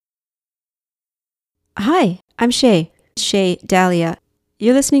Hi, I'm Shay Dahlia.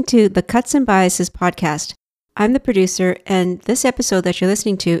 You're listening to the Cuts and Biases podcast. I'm the producer, and this episode that you're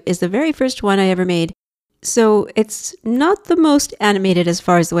listening to is the very first one I ever made. So it's not the most animated as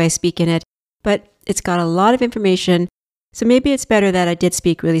far as the way I speak in it, but it's got a lot of information, so maybe it's better that I did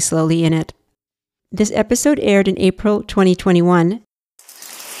speak really slowly in it. This episode aired in April 2021.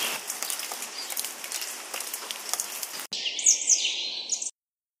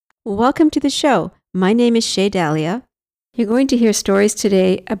 Welcome to the show. My name is Shay Dahlia. You're going to hear stories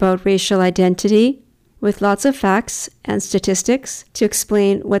today about racial identity with lots of facts and statistics to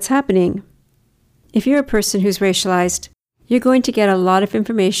explain what's happening. If you're a person who's racialized, you're going to get a lot of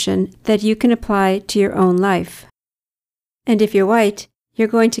information that you can apply to your own life. And if you're white, you're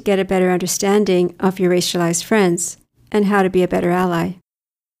going to get a better understanding of your racialized friends and how to be a better ally.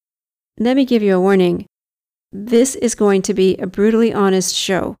 Let me give you a warning. This is going to be a brutally honest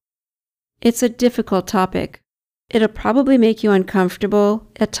show. It's a difficult topic. It'll probably make you uncomfortable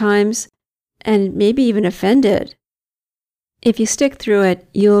at times and maybe even offended. If you stick through it,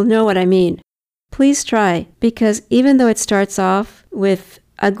 you'll know what I mean. Please try, because even though it starts off with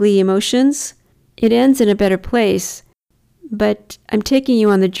ugly emotions, it ends in a better place. But I'm taking you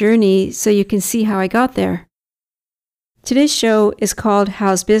on the journey so you can see how I got there. Today's show is called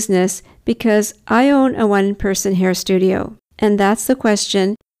How's Business because I own a one-person hair studio, and that's the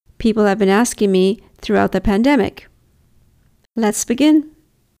question people have been asking me throughout the pandemic. Let's begin.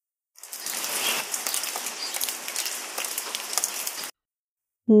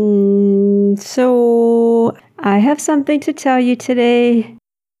 So I have something to tell you today.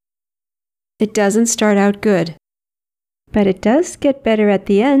 It doesn't start out good, but it does get better at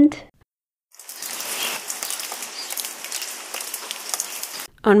the end.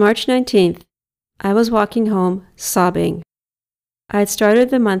 On March 19th, I was walking home sobbing. I had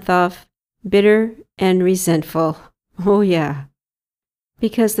started the month off bitter and resentful. Oh yeah.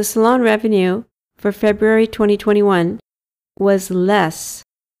 Because the salon revenue for February 2021 was less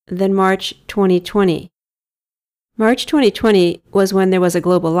than March 2020. March 2020 was when there was a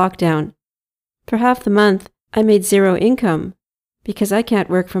global lockdown. For half the month, I made zero income because I can't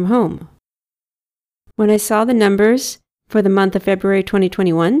work from home. When I saw the numbers for the month of February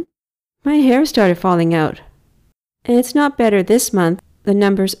 2021, my hair started falling out. And it's not better this month, the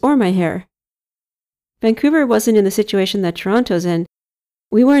numbers or my hair. Vancouver wasn't in the situation that Toronto's in.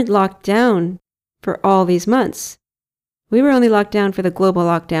 We weren't locked down for all these months. We were only locked down for the global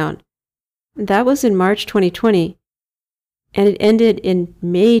lockdown. That was in March 2020, and it ended in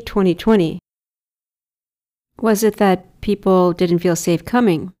May 2020. Was it that people didn't feel safe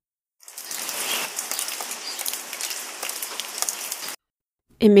coming?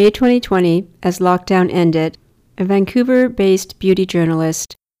 In May 2020, as lockdown ended, a Vancouver-based beauty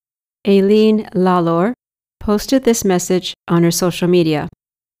journalist, Aileen Lalor, posted this message on her social media.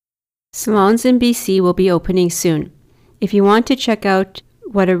 Salons in BC will be opening soon. If you want to check out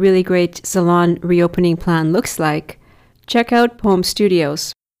what a really great salon reopening plan looks like, check out Poem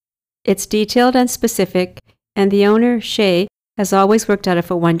Studios. It's detailed and specific, and the owner, Shay, has always worked out of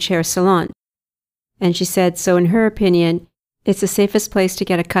a one-chair salon. And she said, so in her opinion, it's the safest place to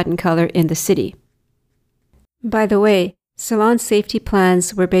get a cut and color in the city. By the way, salon safety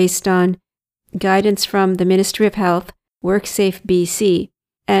plans were based on guidance from the Ministry of Health, WorkSafe BC,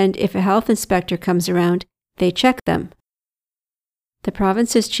 and if a health inspector comes around, they check them. The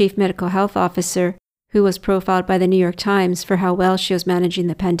province's chief medical health officer, who was profiled by the New York Times for how well she was managing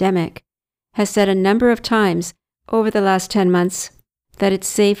the pandemic, has said a number of times over the last 10 months that it's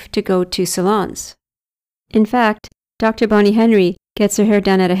safe to go to salons. In fact, Dr. Bonnie Henry gets her hair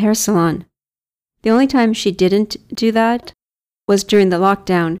done at a hair salon. The only time she didn't do that was during the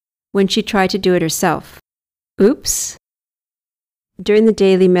lockdown when she tried to do it herself. Oops. During the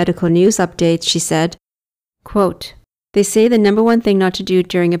daily medical news updates, she said, quote, "They say the number one thing not to do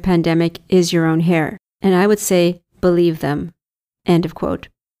during a pandemic is your own hair, and I would say, believe them." End of quote.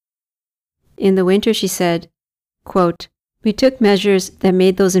 In the winter, she said, quote, "We took measures that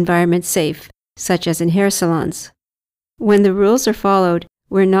made those environments safe, such as in hair salons. When the rules are followed,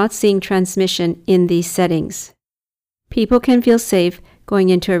 we're not seeing transmission in these settings. People can feel safe going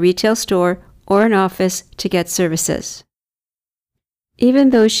into a retail store or an office to get services." Even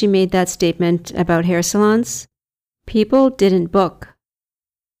though she made that statement about hair salons, people didn't book.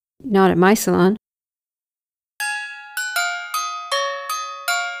 Not at my salon.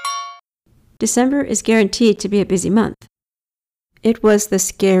 December is guaranteed to be a busy month. It was the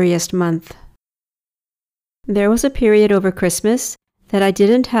scariest month. There was a period over Christmas that I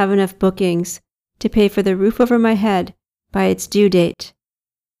didn't have enough bookings to pay for the roof over my head by its due date.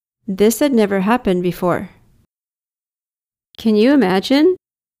 This had never happened before. Can you imagine?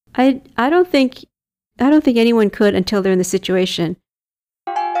 I don't think anyone could until they're in the situation.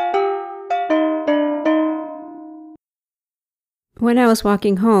 When I was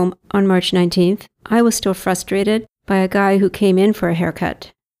walking home on March 19th, I was still frustrated by a guy who came in for a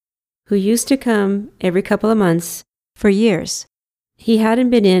haircut, who used to come every couple of months for years. He hadn't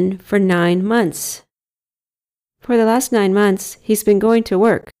been in for 9 months. For the last 9 months, he's been going to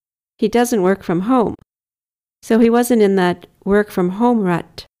work. He doesn't work from home. So he wasn't in that work from home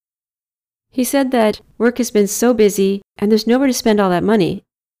rut. He said that work has been so busy and there's nowhere to spend all that money.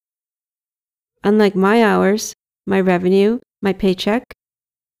 Unlike my hours, my revenue, my paycheck,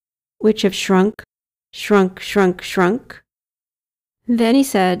 which have shrunk. Then he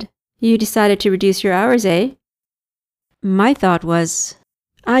said, "You decided to reduce your hours, eh?" My thought was,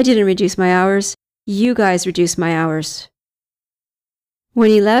 I didn't reduce my hours. You guys reduced my hours. When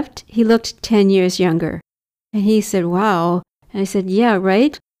he left, he looked 10 years younger. And he said, "Wow." And I said, "Yeah,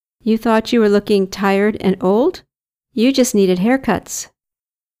 right? You thought you were looking tired and old? You just needed haircuts."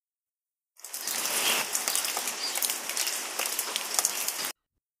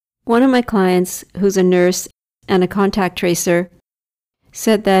 One of my clients, who's a nurse and a contact tracer,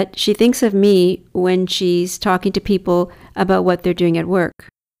 said that she thinks of me when she's talking to people about what they're doing at work.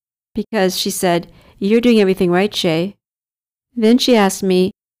 Because she said, "You're doing everything right, Shay." Then she asked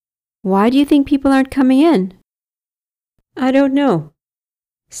me, "Why do you think people aren't coming in?" I don't know.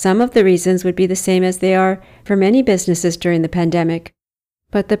 Some of the reasons would be the same as they are for many businesses during the pandemic.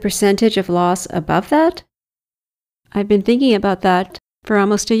 But the percentage of loss above that? I've been thinking about that for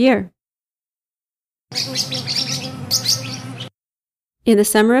almost a year. In the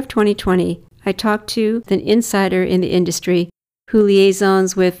summer of 2020, I talked to an insider in the industry who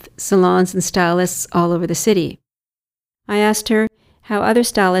liaisons with salons and stylists all over the city. I asked her how other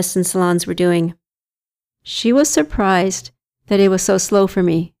stylists and salons were doing. She was surprised that it was so slow for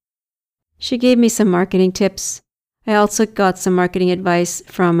me. She gave me some marketing tips. I also got some marketing advice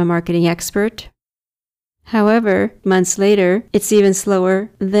from a marketing expert. However, months later, it's even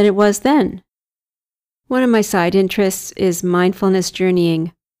slower than it was then. One of my side interests is mindfulness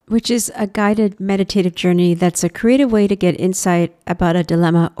journeying, which is a guided meditative journey that's a creative way to get insight about a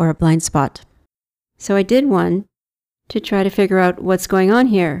dilemma or a blind spot. So I did one to try to figure out what's going on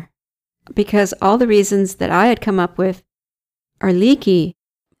here, because all the reasons that I had come up with are leaky,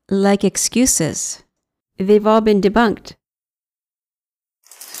 like excuses. They've all been debunked.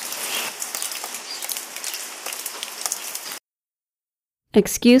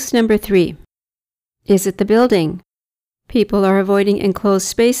 Excuse number 3. Is it the building? People are avoiding enclosed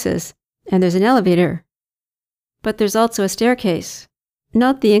spaces, and there's an elevator. But there's also a staircase.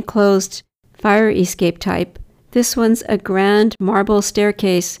 Not the enclosed fire escape type. This one's a grand marble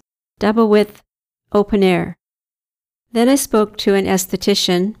staircase, double width, open air. Then I spoke to an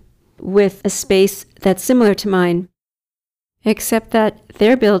esthetician with a space that's similar to mine, except that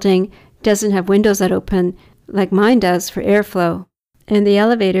their building doesn't have windows that open like mine does for airflow, and the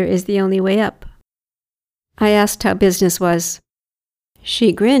elevator is the only way up. I asked how business was.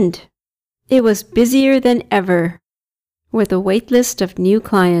 She grinned. It was busier than ever, with a wait list of new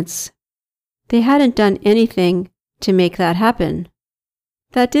clients. They hadn't done anything to make that happen.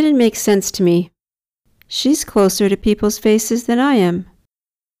 That didn't make sense to me. She's closer to people's faces than I am.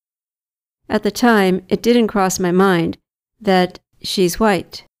 At the time, it didn't cross my mind that she's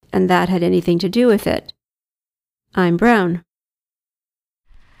white, and that had anything to do with it. I'm brown.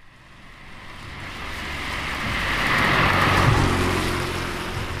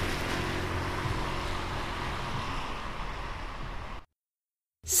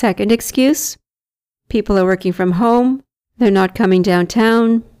 Second excuse, people are working from home, they're not coming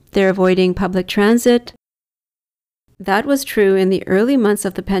downtown, they're avoiding public transit. That was true in the early months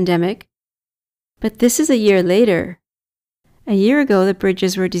of the pandemic, but this is a year later. A year ago, the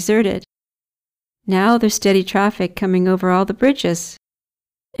bridges were deserted. Now there's steady traffic coming over all the bridges,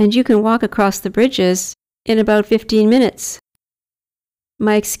 and you can walk across the bridges in about 15 minutes.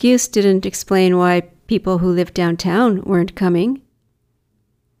 My excuse didn't explain why people who live downtown weren't coming.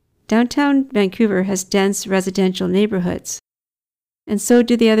 Downtown Vancouver has dense residential neighborhoods, and so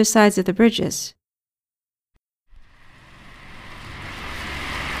do the other sides of the bridges.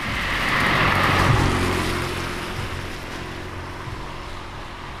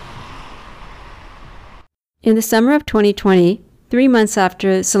 In the summer of 2020, 3 months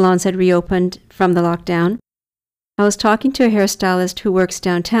after salons had reopened from the lockdown, I was talking to a hairstylist who works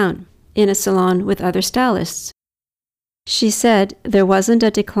downtown in a salon with other stylists. She said there wasn't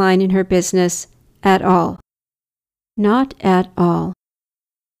a decline in her business at all. Not at all.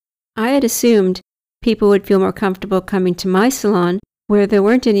 I had assumed people would feel more comfortable coming to my salon where there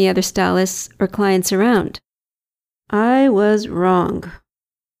weren't any other stylists or clients around. I was wrong.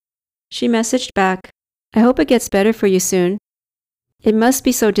 She messaged back, "I hope it gets better for you soon. It must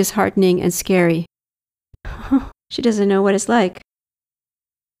be so disheartening and scary." She doesn't know what it's like.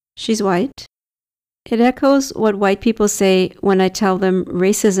 She's white. It echoes what white people say when I tell them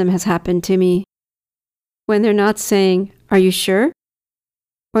racism has happened to me. When they're not saying, "Are you sure?"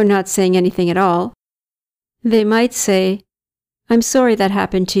 or not saying anything at all, they might say, "I'm sorry that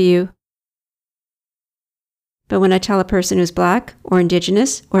happened to you." But when I tell a person who's black or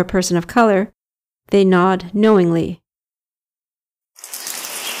indigenous or a person of color, they nod knowingly.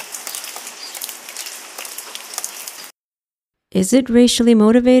 Is it racially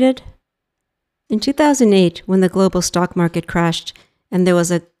motivated? In 2008, when the global stock market crashed and there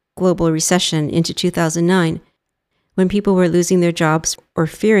was a global recession into 2009, when people were losing their jobs or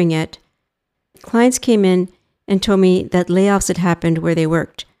fearing it, clients came in and told me that layoffs had happened where they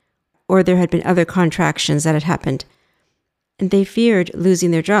worked, or there had been other contractions that had happened, and they feared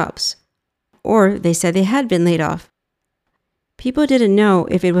losing their jobs, or they said they had been laid off. People didn't know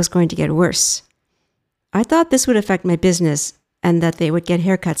if it was going to get worse. I thought this would affect my business and that they would get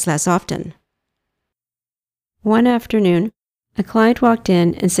haircuts less often. One afternoon, a client walked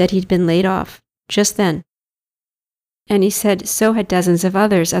in and said he'd been laid off, just then. And he said so had dozens of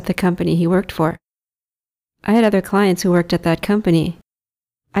others at the company he worked for. I had other clients who worked at that company.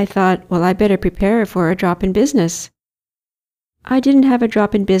 I thought, well, I better prepare for a drop in business. I didn't have a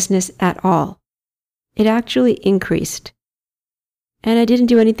drop in business at all. It actually increased. And I didn't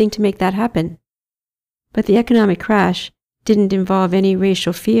do anything to make that happen. But the economic crash didn't involve any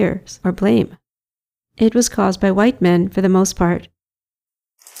racial fears or blame. It was caused by white men for the most part.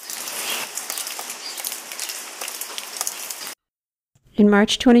 In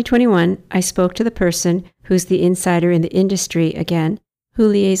March 2021, I spoke to the person who's the insider in the industry again, who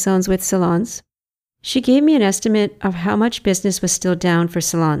liaisons with salons. She gave me an estimate of how much business was still down for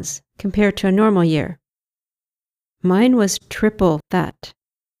salons compared to a normal year. Mine was triple that.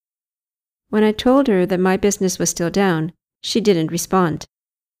 When I told her that my business was still down, she didn't respond.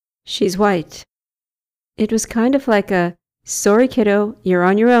 She's white. It was kind of like a, "Sorry kiddo, you're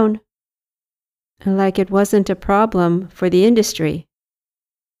on your own." Like it wasn't a problem for the industry.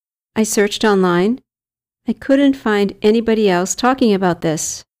 I searched online. I couldn't find anybody else talking about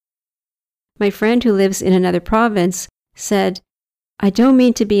this. My friend who lives in another province said, "I don't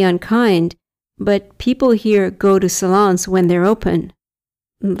mean to be unkind, but people here go to salons when they're open,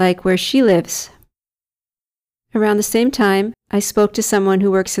 like where she lives." Around the same time, I spoke to someone who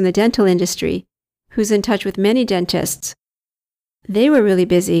works in the dental industry, who's in touch with many dentists. They were really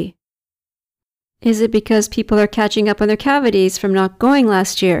busy. Is it because people are catching up on their cavities from not going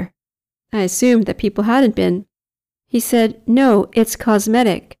last year? I assumed that people hadn't been. He said, "No, it's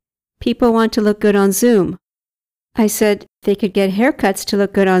cosmetic. People want to look good on Zoom." I said they could get haircuts to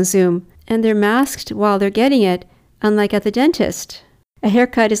look good on Zoom, and they're masked while they're getting it, unlike at the dentist. A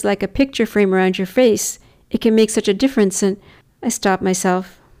haircut is like a picture frame around your face. It can make such a difference, and I stopped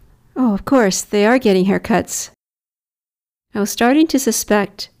myself. Oh, of course, they are getting haircuts. I was starting to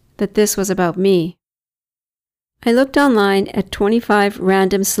suspect that this was about me. I looked online at 25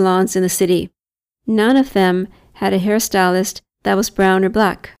 random salons in the city. None of them had a hairstylist that was brown or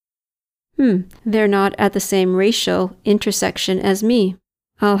black. They're not at the same racial intersection as me.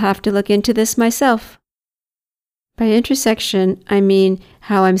 I'll have to look into this myself. By intersection, I mean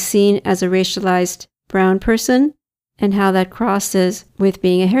how I'm seen as a racialized brown person and how that crosses with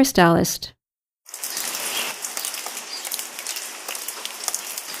being a hairstylist.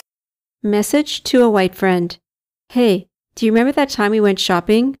 Message to a white friend. "Hey, do you remember that time we went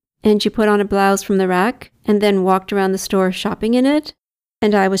shopping and you put on a blouse from the rack and then walked around the store shopping in it?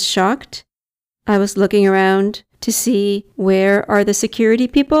 And I was shocked. I was looking around to see where are the security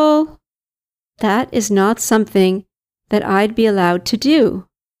people? That is not something that I'd be allowed to do.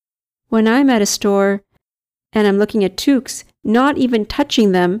 When I'm at a store and I'm looking at toques, not even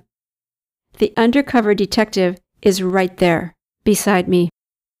touching them, the undercover detective is right there beside me."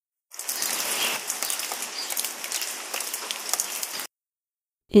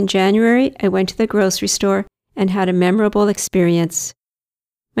 In January, I went to the grocery store and had a memorable experience.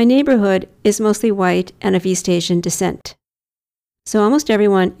 My neighborhood is mostly white and of East Asian descent, so almost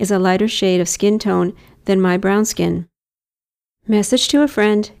everyone is a lighter shade of skin tone than my brown skin. Message to a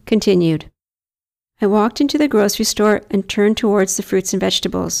friend continued. I walked into the grocery store and turned towards the fruits and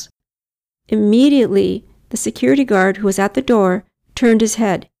vegetables. Immediately, the security guard who was at the door turned his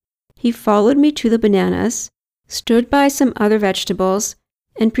head. He followed me to the bananas, stood by some other vegetables,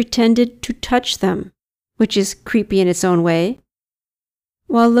 and pretended to touch them, which is creepy in its own way,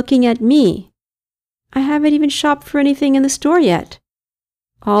 while looking at me. I haven't even shopped for anything in the store yet.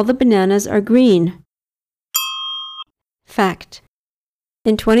 All the bananas are green. Fact.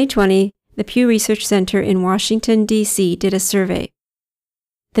 In 2020, the Pew Research Center in Washington, D.C. did a survey.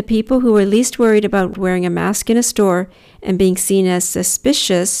 The people who were least worried about wearing a mask in a store and being seen as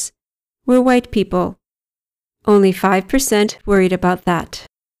suspicious were white people. Only 5% worried about that.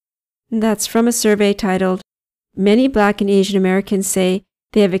 That's from a survey titled, "Many Black and Asian Americans Say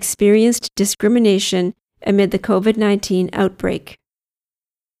They Have Experienced Discrimination Amid the COVID-19 Outbreak."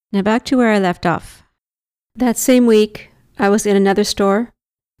 Now back to where I left off. That same week, I was in another store.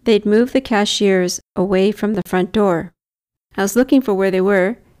 They'd moved the cashiers away from the front door. I was looking for where they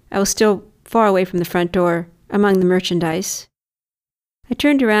were. I was still far away from the front door, among the merchandise. I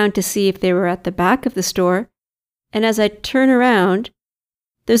turned around to see if they were at the back of the store, and as I turn around,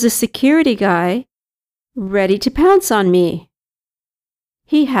 there's a security guy ready to pounce on me.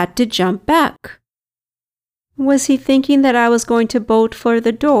 He had to jump back. Was he thinking that I was going to bolt for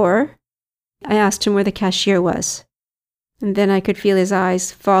the door? I asked him where the cashier was, and then I could feel his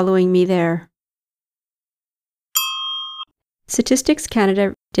eyes following me there. Statistics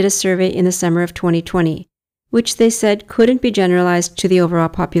Canada did a survey in the summer of 2020, which they said couldn't be generalized to the overall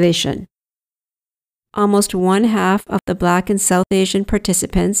population. Almost one half of the Black and South Asian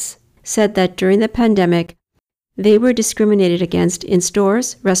participants said that during the pandemic, they were discriminated against in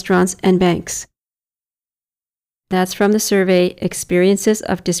stores, restaurants, and banks. That's from the survey Experiences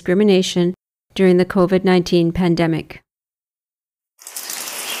of Discrimination During the COVID-19 Pandemic.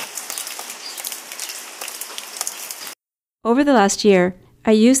 Over the last year,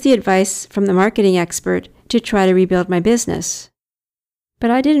 I used the advice from the marketing expert to try to rebuild my business.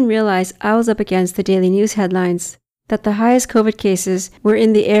 But I didn't realize I was up against the daily news headlines that the highest COVID cases were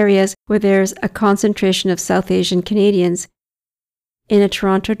in the areas where there's a concentration of South Asian Canadians, in a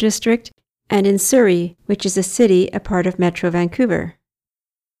Toronto district and in Surrey, which is a city a part of Metro Vancouver.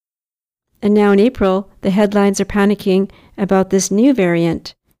 And now in April, the headlines are panicking about this new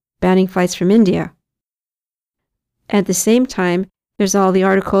variant, banning flights from India. At the same time, there's all the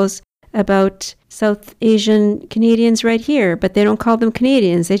articles about South Asian Canadians right here, but they don't call them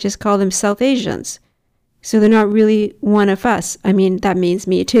Canadians, they just call them South Asians. So they're not really one of us. I mean, that means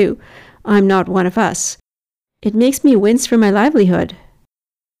me too. I'm not one of us. It makes me wince for my livelihood.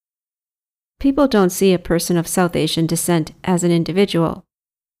 People don't see a person of South Asian descent as an individual.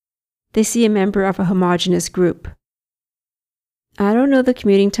 They see a member of a homogeneous group. I don't know the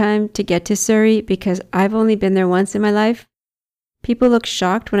commuting time to get to Surrey because I've only been there once in my life. People look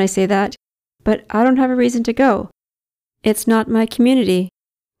shocked when I say that, but I don't have a reason to go. It's not my community.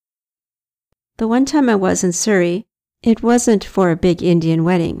 The one time I was in Surrey, it wasn't for a big Indian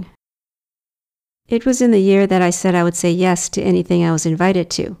wedding. It was in the year that I said I would say yes to anything I was invited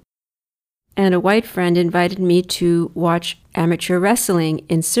to. And a white friend invited me to watch amateur wrestling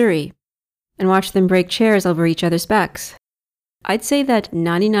in Surrey and watch them break chairs over each other's backs. I'd say that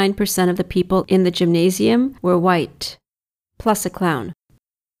 99% of the people in the gymnasium were white, plus a clown.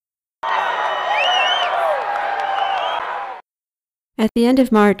 At the end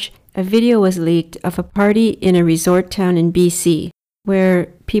of March, a video was leaked of a party in a resort town in BC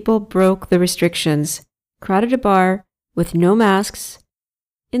where people broke the restrictions, crowded a bar with no masks.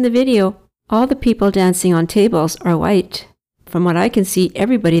 In the video, all the people dancing on tables are white. From what I can see,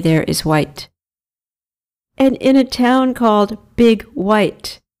 everybody there is white. And in a town called Big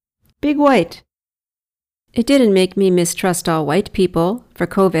White. Big White. It didn't make me mistrust all white people for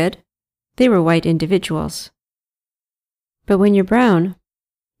COVID. They were white individuals. But when you're brown,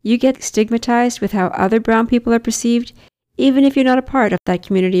 you get stigmatized with how other brown people are perceived, even if you're not a part of that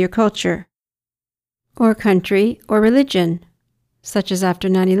community or culture, or country or religion, such as after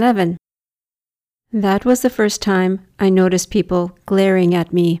 9/11. That was the first time I noticed people glaring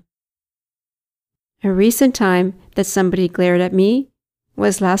at me. A recent time that somebody glared at me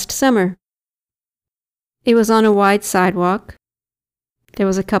was last summer. It was on a wide sidewalk. There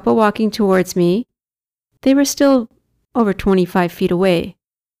was a couple walking towards me. They were still over 25 feet away.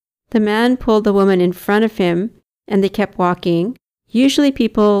 The man pulled the woman in front of him, and they kept walking. Usually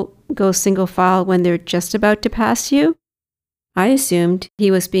people go single file when they're just about to pass you. I assumed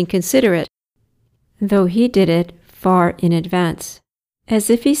he was being considerate, though he did it far in advance, as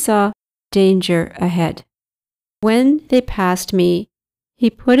if he saw danger ahead. When they passed me, he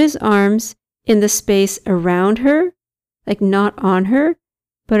put his arms in the space around her, like not on her,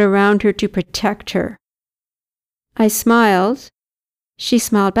 but around her to protect her. I smiled. She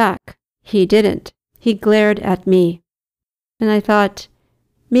smiled back. He didn't. He glared at me. And I thought,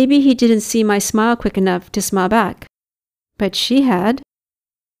 Maybe he didn't see my smile quick enough to smile back. But she had.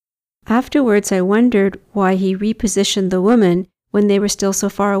 Afterwards, I wondered why he repositioned the woman when they were still so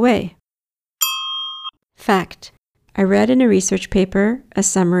far away. Fact: I read in a research paper a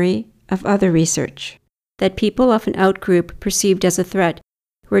summary of other research that people of an outgroup perceived as a threat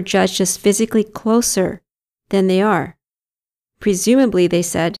were judged as physically closer than they are. Presumably, they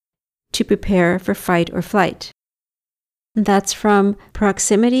said, to prepare for fight or flight. That's from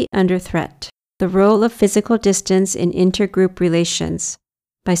Proximity Under Threat: The Role of Physical Distance in Intergroup Relations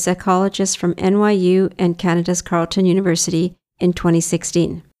by psychologists from NYU and Canada's Carleton University in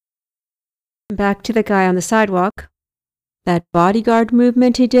 2016. Back to the guy on the sidewalk. That bodyguard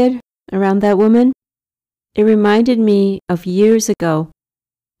movement he did around that woman, it reminded me of years ago,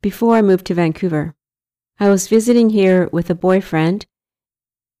 before I moved to Vancouver. I was visiting here with a boyfriend,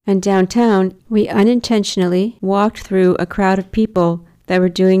 and downtown we unintentionally walked through a crowd of people that were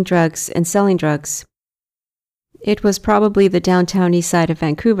doing drugs and selling drugs. It was probably the downtown east side of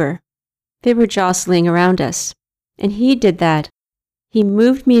Vancouver. They were jostling around us, and he did that. He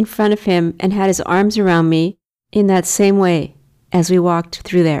moved me in front of him and had his arms around me in that same way as we walked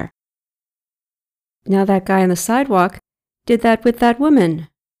through there. Now that guy on the sidewalk did that with that woman.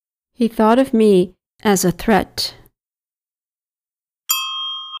 He thought of me as a threat.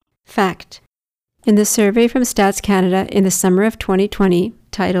 Fact: in the survey from Stats Canada in the summer of 2020,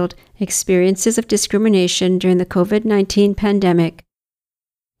 titled Experiences of Discrimination During the COVID-19 Pandemic,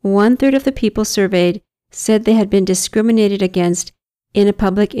 1/3 of the people surveyed said they had been discriminated against in a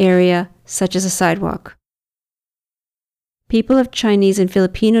public area such as a sidewalk. People of Chinese and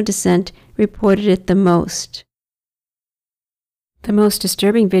Filipino descent reported it the most. The most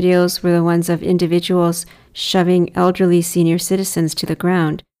disturbing videos were the ones of individuals shoving elderly senior citizens to the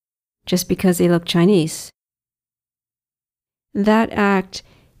ground just because they look Chinese. That act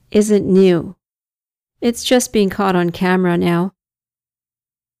isn't new. It's just being caught on camera now.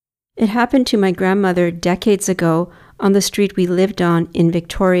 It happened to my grandmother decades ago on the street we lived on in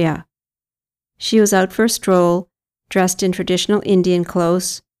Victoria. She was out for a stroll, dressed in traditional Indian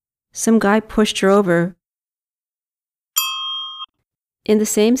clothes. Some guy pushed her over. In the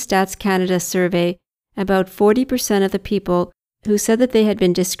same Stats Canada survey, about 40% of the people who said that they had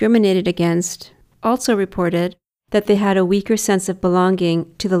been discriminated against also reported that they had a weaker sense of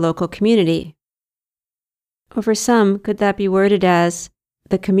belonging to the local community. Or for some, could that be worded as,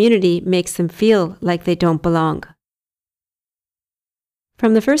 the community makes them feel like they don't belong?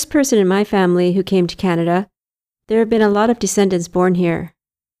 From the first person in my family who came to Canada, there have been a lot of descendants born here,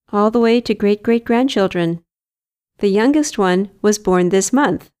 all the way to great-great-grandchildren. The youngest one was born this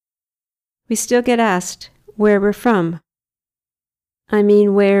month. We still get asked where we're from. I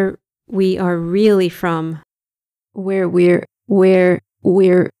mean, where we are really from. Where we're,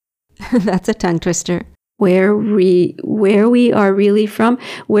 that's a tongue twister. Where we are really from.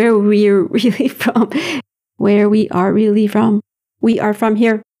 Where we're really from. Where we are really from. We are from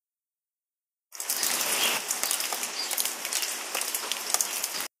here.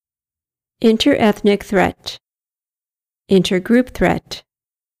 Interethnic threat. Intergroup threat.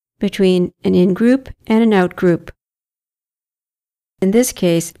 Between an in-group and an out-group. In this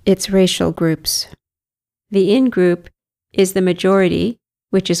case, it's racial groups. The in-group is the majority,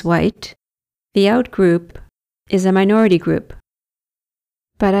 which is white. The out-group is a minority group.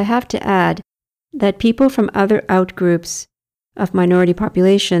 But I have to add that people from other out-groups of minority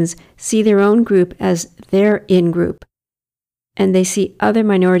populations see their own group as their in-group, and they see other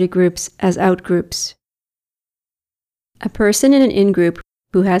minority groups as out-groups. A person in an in-group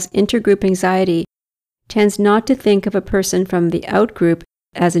who has intergroup anxiety tends not to think of a person from the out-group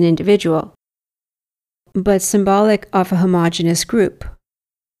as an individual, but symbolic of a homogeneous group.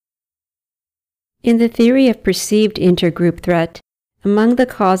 In the theory of perceived intergroup threat, among the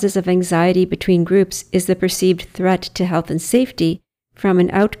causes of anxiety between groups is the perceived threat to health and safety from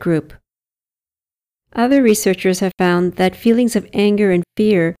an out-group. Other researchers have found that feelings of anger and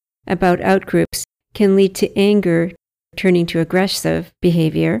fear about out-groups can lead to anger turning to aggressive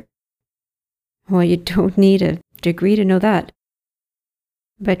behavior. Well, you don't need a degree to know that.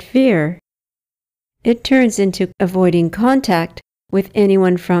 But fear, it turns into avoiding contact with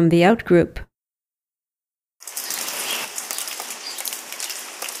anyone from the out-group.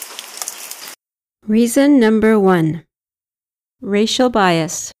 Reason number 1. Racial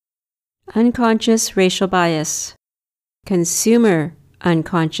bias. Unconscious racial bias. Consumer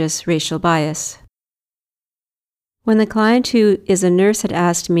unconscious racial bias. When the client who is a nurse had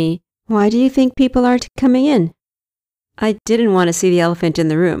asked me, "Why do you think people aren't coming in?" I didn't want to see the elephant in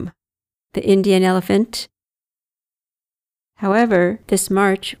the room. The Indian elephant. However, this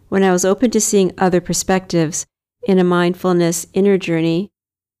March, when I was open to seeing other perspectives in a mindfulness inner journey,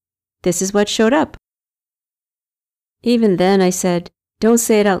 this is what showed up. Even then I said, don't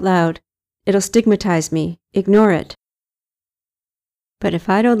say it out loud. It'll stigmatize me. Ignore it. But if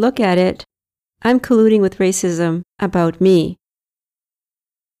I don't look at it, I'm colluding with racism about me.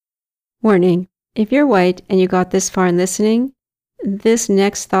 Warning, if you're white and you got this far in listening, this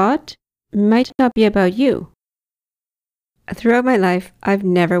next thought might not be about you. Throughout my life, I've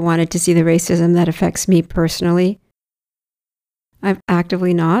never wanted to see the racism that affects me personally. I've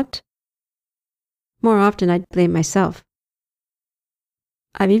actively not. More often, I'd blame myself.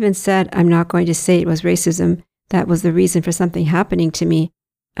 I've even said I'm not going to say it was racism that was the reason for something happening to me.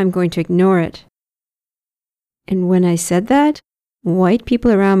 I'm going to ignore it. And when I said that, white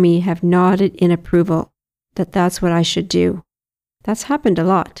people around me have nodded in approval that that's what I should do. That's happened a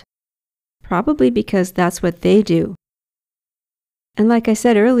lot. Probably because that's what they do. And like I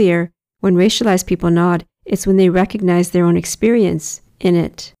said earlier, when racialized people nod, it's when they recognize their own experience in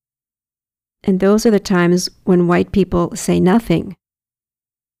it. And those are the times when white people say nothing.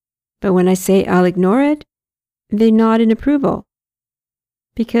 But when I say I'll ignore it, they nod in approval.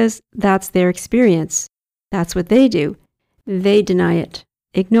 Because that's their experience. That's what they do. They deny it,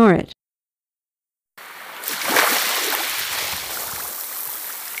 ignore it.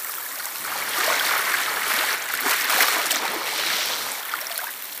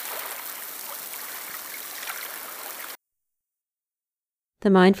 The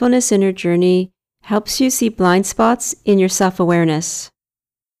Mindfulness Inner Journey helps you see blind spots in your self-awareness.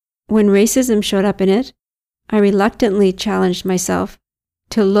 When racism showed up in it, I reluctantly challenged myself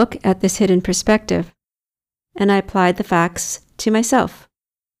to look at this hidden perspective, and I applied the facts to myself.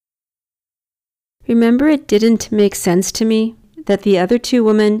 Remember, it didn't make sense to me that the other two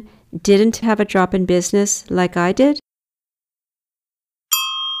women didn't have a drop in business like I did?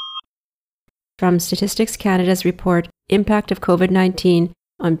 From Statistics Canada's report, Impact of COVID-19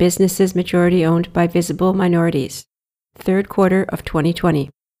 on Businesses Majority Owned by Visible Minorities, third quarter of 2020.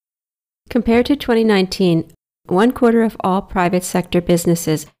 Compared to 2019, 1/4 of all private sector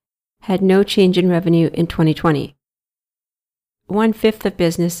businesses had no change in revenue in 2020. 1/5 of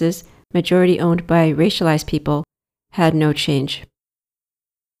businesses, majority owned by racialized people, had no change.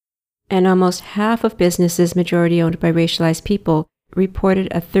 And almost half of businesses, majority owned by racialized people, reported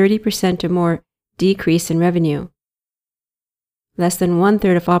a 30% or more decrease in revenue. Less than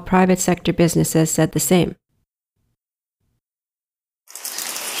 1/3 of all private sector businesses said the same.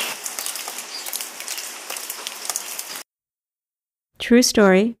 True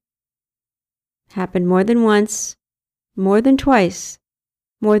story. Happened more than once, more than twice,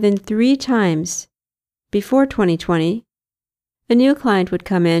 more than 3 times. Before 2020, a new client would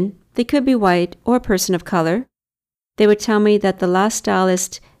come in. They could be white or a person of color. They would tell me that the last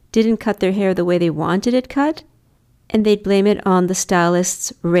stylist didn't cut their hair the way they wanted it cut, and they'd blame it on the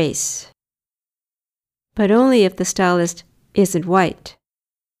stylist's race. But only if the stylist isn't white.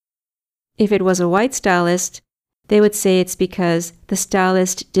 If it was a white stylist, they would say it's because the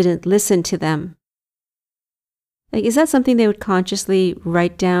stylist didn't listen to them. Like, is that something they would consciously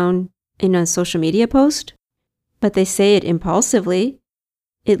write down in a social media post? But they say it impulsively.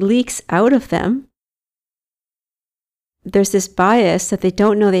 It leaks out of them. There's this bias that they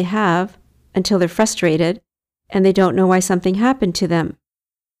don't know they have until they're frustrated, and they don't know why something happened to them.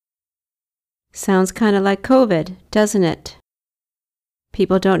 Sounds kind of like COVID, doesn't it?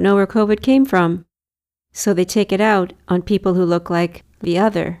 People don't know where COVID came from, so they take it out on people who look like the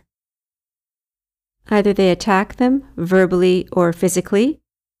other. Either they attack them verbally or physically,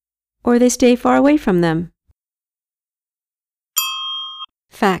 or they stay far away from them.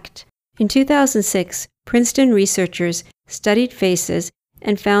 Fact: in 2006, Princeton researchers studied faces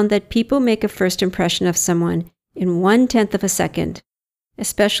and found that people make a first impression of someone in 1/10 of a second,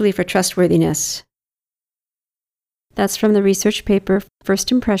 especially for trustworthiness. That's from the research paper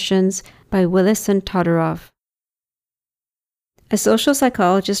First Impressions by Willis and Todorov. A social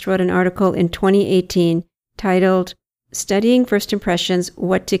psychologist wrote an article in 2018 titled, Studying First Impressions,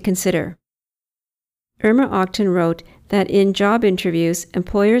 What to Consider. Irma Ogden wrote that in job interviews,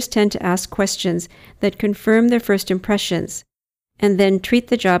 employers tend to ask questions that confirm their first impressions, and then treat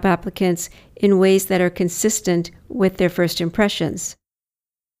the job applicants in ways that are consistent with their first impressions.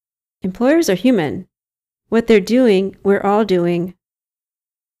 Employers are human. What they're doing, we're all doing.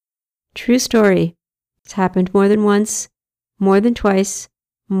 True story. It's happened more than once, more than twice,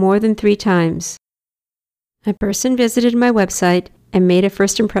 more than 3 times. A person visited my website and made a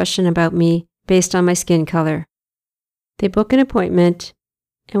first impression about me based on my skin color. They book an appointment,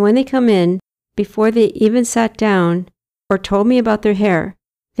 and when they come in, before they even sat down, or told me about their hair,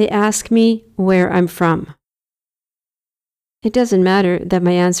 they ask me where I'm from. It doesn't matter that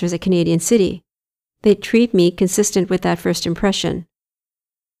my answer is a Canadian city. They treat me consistent with that first impression.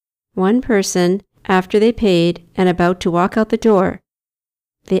 One person, after they paid and about to walk out the door,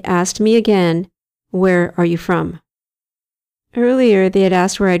 they asked me again, "Where are you from?" Earlier, they had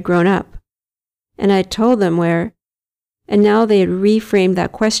asked where I'd grown up, and I'd told them where, and now they had reframed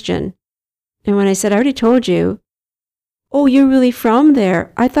that question. And when I said, "I already told you," "Oh, you're really from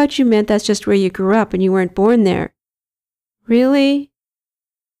there. I thought you meant that's just where you grew up and you weren't born there." Really?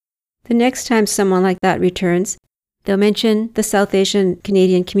 The next time someone like that returns, they'll mention the South Asian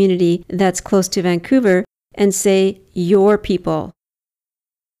Canadian community that's close to Vancouver and say, "your people."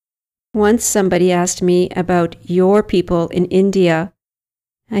 Once somebody asked me about your people in India.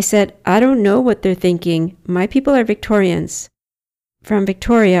 I said, "I don't know what they're thinking. My people are Victorians, from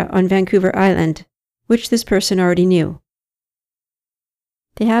Victoria on Vancouver Island," which this person already knew.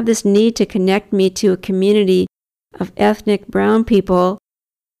 They have this need to connect me to a community of ethnic brown people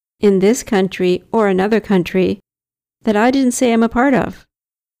in this country or another country that I didn't say I'm a part of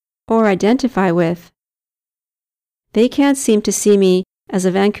or identify with. They can't seem to see me as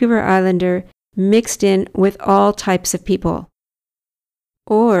a Vancouver Islander mixed in with all types of people,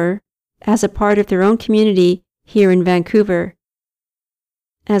 or as a part of their own community here in Vancouver,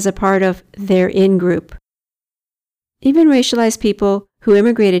 as a part of their in-group. Even racialized people who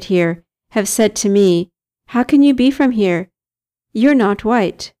immigrated here have said to me, "How can you be from here? You're not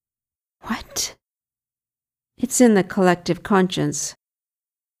white." What? It's in the collective conscience.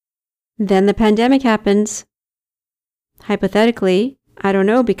 Then the pandemic happens. Hypothetically, I don't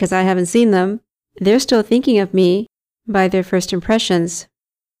know because I haven't seen them, they're still thinking of me by their first impressions.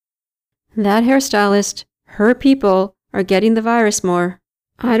 That hairstylist, her people, are getting the virus more.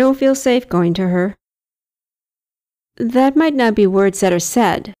 I don't feel safe going to her. That might not be words that are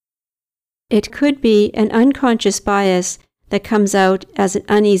said. It could be an unconscious bias that comes out as an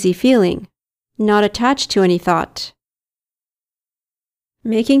uneasy feeling, not attached to any thought.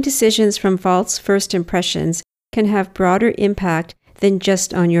 Making decisions from false first impressions can have broader impact than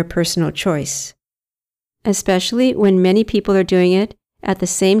just on your personal choice, especially when many people are doing it at the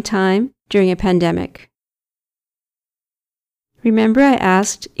same time during a pandemic. Remember I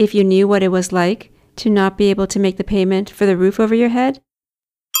asked if you knew what it was like to not be able to make the payment for the roof over your head?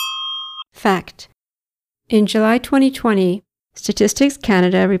 Fact. In July 2020, Statistics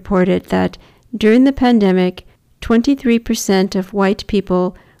Canada reported that during the pandemic, 23% of white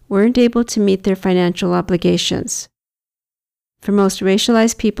people weren't able to meet their financial obligations. For most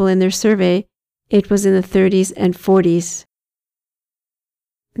racialized people in their survey, it was in the 30s and 40s.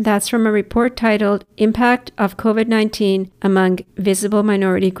 That's from a report titled Impact of COVID-19 Among Visible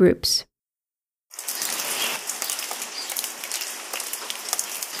Minority Groups.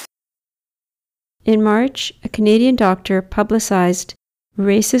 In March, a Canadian doctor publicized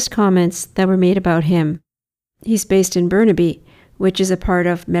racist comments that were made about him. He's based in Burnaby, which is a part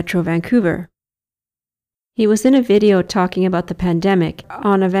of Metro Vancouver. He was in a video talking about the pandemic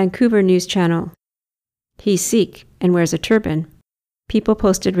on a Vancouver news channel. He's Sikh and wears a turban. People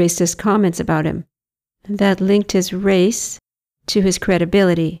posted racist comments about him that linked his race to his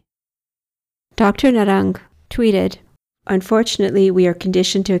credibility. Dr. Narang tweeted, "Unfortunately, we are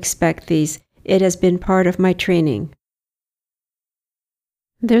conditioned to expect these. It has been part of my training."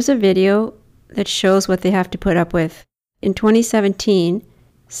 There's a video that shows what they have to put up with. In 2017,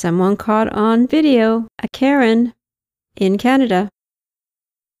 someone caught on video a Karen in Canada.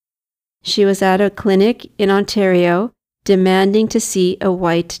 She was at a clinic in Ontario demanding to see a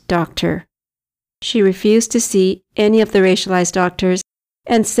white doctor. She refused to see any of the racialized doctors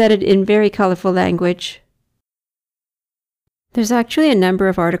and said it in very colorful language. There's actually a number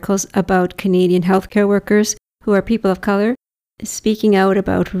of articles about Canadian healthcare workers who are people of color speaking out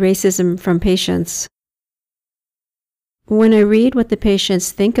about racism from patients. When I read what the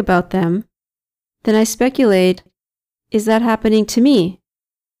patients think about them, then I speculate, is that happening to me?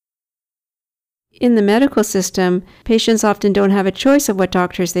 In the medical system, patients often don't have a choice of what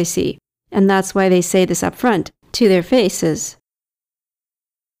doctors they see, and that's why they say this up front, to their faces.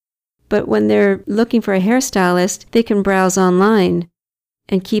 But when they're looking for a hairstylist, they can browse online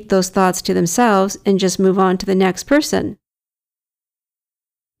and keep those thoughts to themselves and just move on to the next person.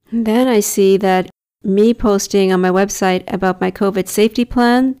 Then I see that me posting on my website about my COVID safety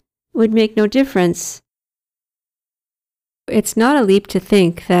plan would make no difference. It's not a leap to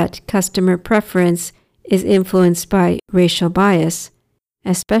think that customer preference is influenced by racial bias,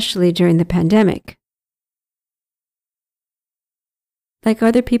 especially during the pandemic. Like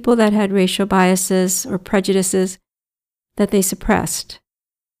other people that had racial biases or prejudices, that they suppressed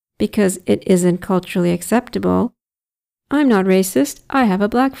because it isn't culturally acceptable. I'm not racist, I have a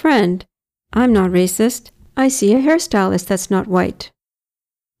black friend. I'm not racist, I see a hairstylist that's not white.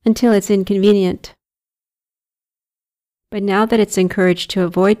 Until it's inconvenient. But now that it's encouraged to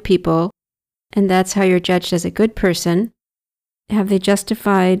avoid people, and that's how you're judged as a good person, have they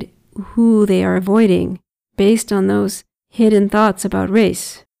justified who they are avoiding based on those hidden thoughts about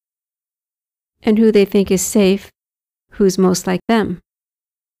race? And who they think is safe, who's most like them?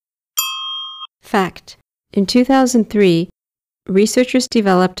 Fact: in 2003, researchers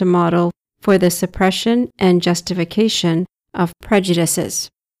developed a model for the suppression and justification of prejudices.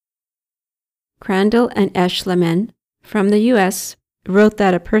 Crandall and Eschliman from the US wrote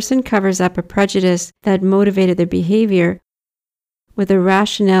that a person covers up a prejudice that motivated their behavior with a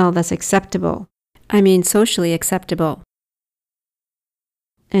rationale that's acceptable. I mean, socially acceptable.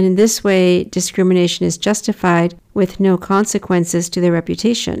 And in this way, discrimination is justified with no consequences to their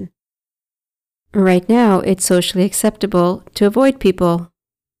reputation. Right now, it's socially acceptable to avoid people.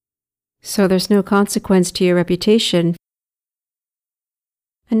 So there's no consequence to your reputation.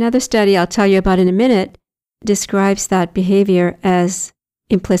 Another study I'll tell you about in a minute describes that behavior as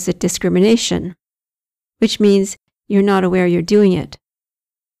implicit discrimination, which means you're not aware you're doing it.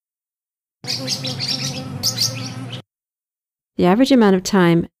 The average amount of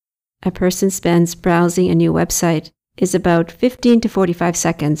time a person spends browsing a new website is about 15 to 45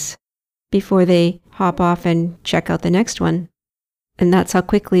 seconds before they hop off and check out the next one. And that's how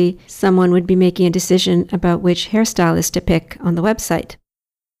quickly someone would be making a decision about which hairstylist to pick on the website.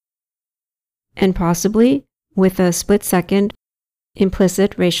 And possibly with a split-second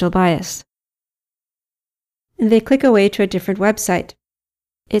implicit racial bias. They click away to a different website.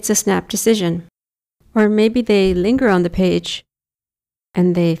 It's a snap decision. Or maybe they linger on the page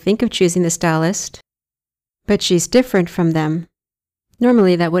and they think of choosing the stylist, but she's different from them.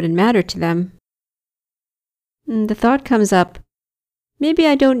 Normally that wouldn't matter to them. And the thought comes up, maybe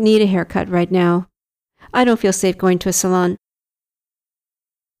I don't need a haircut right now. I don't feel safe going to a salon.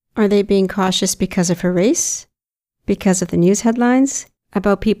 Are they being cautious because of her race? Because of the news headlines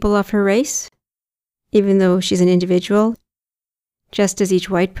about people of her race? Even though she's an individual, just as each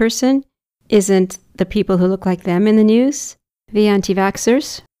white person isn't the people who look like them in the news, the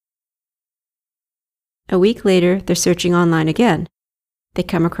anti-vaxxers? A week later, they're searching online again. They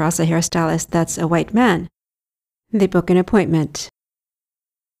come across a hairstylist that's a white man. They book an appointment.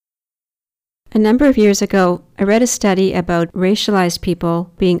 A number of years ago, I read a study about racialized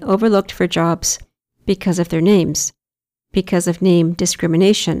people being overlooked for jobs because of their names, because of name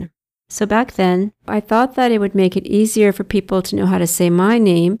discrimination. So back then, I thought that it would make it easier for people to know how to say my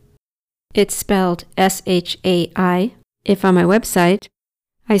name. It's spelled S-H-A-I. If on my website,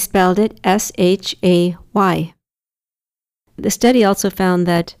 I spelled it S-H-A-Y. The study also found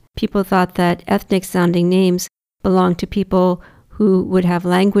that people thought that ethnic-sounding names belonged to people who would have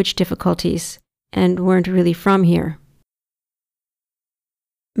language difficulties and weren't really from here.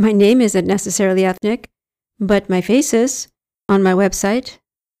 My name isn't necessarily ethnic, but my face is on my website.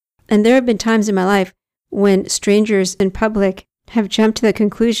 And there have been times in my life when strangers in public have jumped to the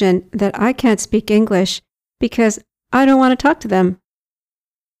conclusion that I can't speak English because I don't want to talk to them.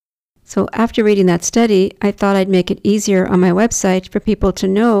 So after reading that study, I thought I'd make it easier on my website for people to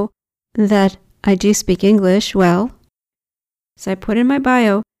know that I do speak English well. So I put in my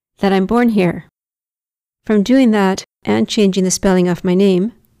bio that I'm born here. From doing that and changing the spelling of my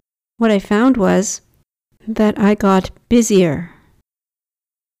name, what I found was that I got busier.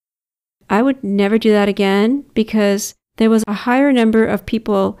 I would never do that again because there was a higher number of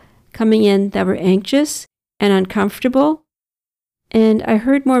people coming in that were anxious and uncomfortable, and I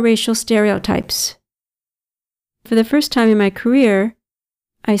heard more racial stereotypes. For the first time in my career,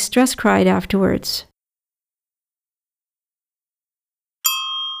 I stress cried afterwards.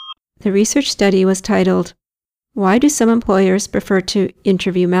 The research study was titled, "Why do some employers prefer to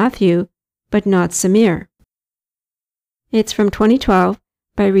interview Matthew, but not Samir?" It's from 2012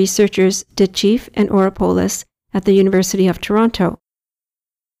 by researchers DeChief and Oropoulos at the University of Toronto,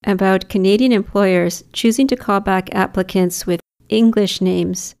 about Canadian employers choosing to call back applicants with English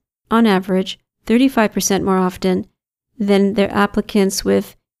names, on average 35% more often than their applicants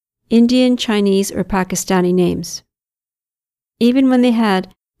with Indian, Chinese, or Pakistani names, even when they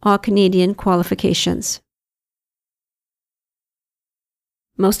had all Canadian qualifications.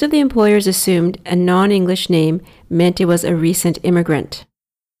 Most of the employers assumed a non-English name meant it was a recent immigrant.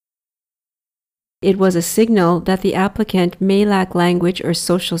 It was a signal that the applicant may lack language or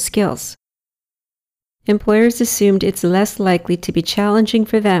social skills. Employers assumed it's less likely to be challenging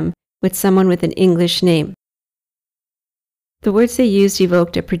for them with someone with an English name. The words they used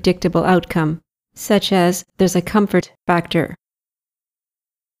evoked a predictable outcome, such as, there's a comfort factor.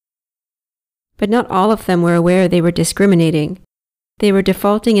 But not all of them were aware they were discriminating. They were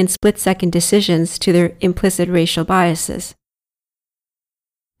defaulting in split-second decisions to their implicit racial biases.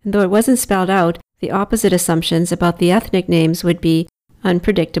 And though it wasn't spelled out, the opposite assumptions about the ethnic names would be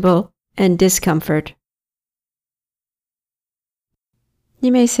unpredictable and discomfort.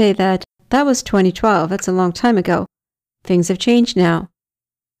 You may say that was 2012, that's a long time ago. Things have changed now.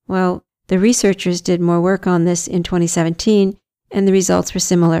 Well, the researchers did more work on this in 2017, and the results were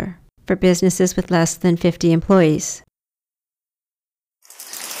similar for businesses with less than 50 employees.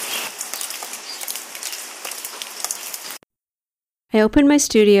 I opened my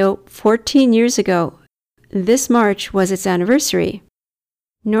studio 14 years ago. This March was its anniversary.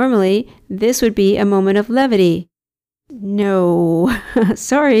 Normally, this would be a moment of levity. No,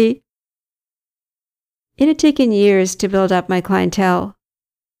 sorry. It had taken years to build up my clientele.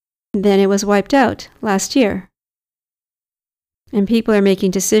 Then it was wiped out last year. And people are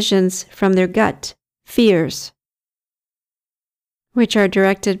making decisions from their gut, fears, which are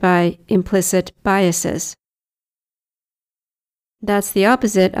directed by implicit biases. That's the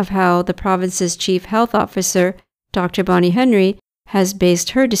opposite of how the province's chief health officer, Dr. Bonnie Henry, has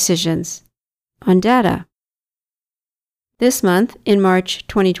based her decisions on data. This month, in March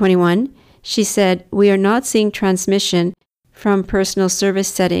 2021, she said, "We are not seeing transmission from personal service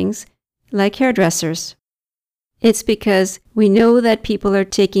settings like hairdressers. It's because we know that people are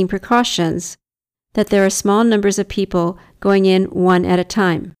taking precautions, that there are small numbers of people going in one at a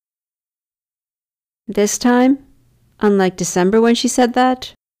time." This time, unlike December when she said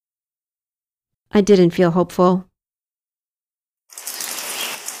that, I didn't feel hopeful.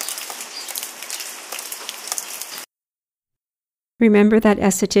 Remember that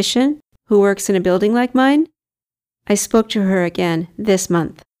esthetician who works in a building like mine? I spoke to her again this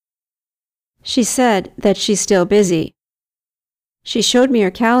month. She said that she's still busy. She showed me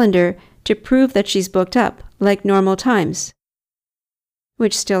her calendar to prove that she's booked up like normal times,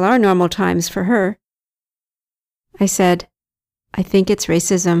 which still are normal times for her. I said, "I think it's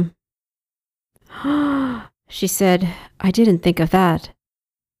racism." She said, "I didn't think of that."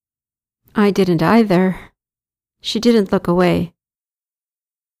 I didn't either. She didn't look away.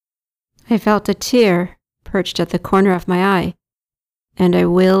 I felt a tear perched at the corner of my eye, and I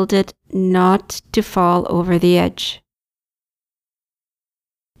willed it not to fall over the edge.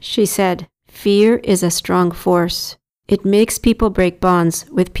 She said, "Fear is a strong force. It makes people break bonds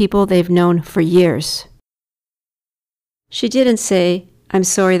with people they've known for years." She didn't say, "I'm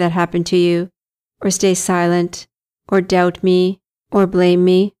sorry that happened to you," or stay silent, or doubt me, or blame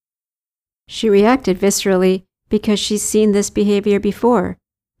me. She reacted viscerally because she's seen this behavior before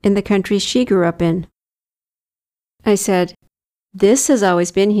in the country she grew up in. I said, "This has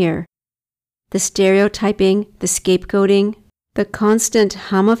always been here. The stereotyping, the scapegoating, the constant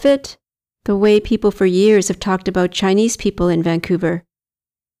hum of it, the way people for years have talked about Chinese people in Vancouver.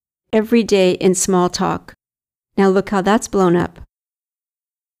 Every day in small talk. Now look how that's blown up."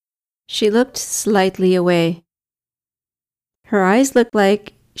 She looked slightly away. Her eyes looked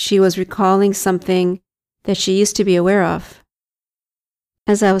like she was recalling something that she used to be aware of.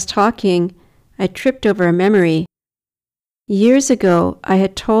 As I was talking, I tripped over a memory. Years ago, I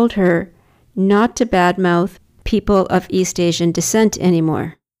had told her not to badmouth people of East Asian descent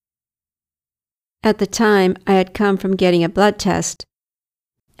anymore. At the time, I had come from getting a blood test,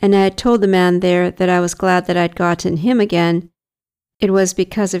 and I had told the man there that I was glad that I'd gotten him again. It was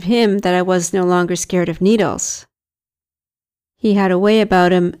because of him that I was no longer scared of needles. He had a way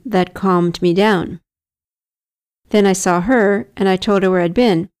about him that calmed me down. Then I saw her, and I told her where I'd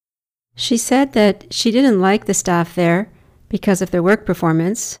been. She said that she didn't like the staff there because of their work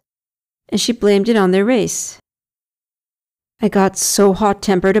performance, and she blamed it on their race. I got so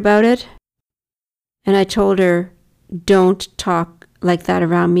hot-tempered about it, and I told her, "Don't talk like that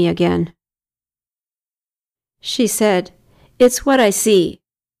around me again." She said, "It's what I see."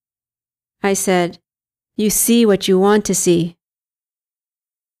 I said, "You see what you want to see."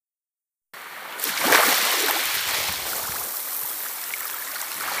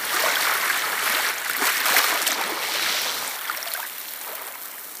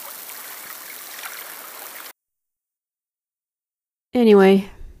 Anyway,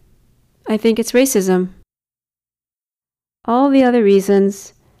 I think it's racism. All the other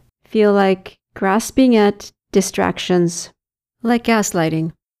reasons feel like grasping at distractions, like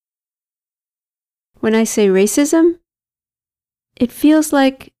gaslighting. When I say racism, it feels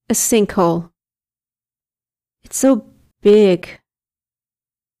like a sinkhole. It's so big,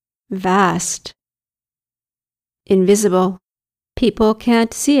 vast, invisible. People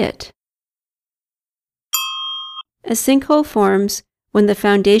can't see it. A sinkhole forms when the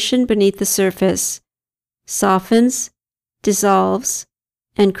foundation beneath the surface softens, dissolves,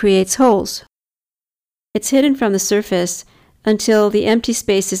 and creates holes. It's hidden from the surface until the empty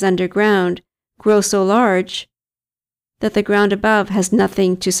spaces underground grow so large that the ground above has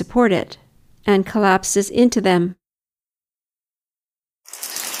nothing to support it and collapses into them.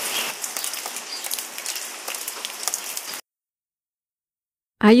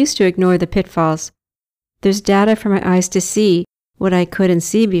 I used to ignore the pitfalls. There's data for my eyes to see what I couldn't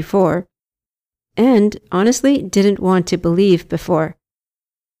see before, and honestly didn't want to believe before.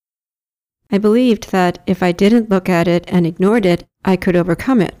 I believed that if I didn't look at it and ignored it, I could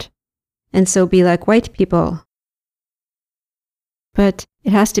overcome it, and so be like white people. But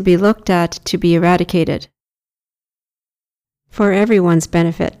it has to be looked at to be eradicated. For everyone's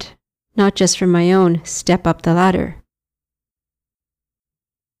benefit, not just for my own step up the ladder.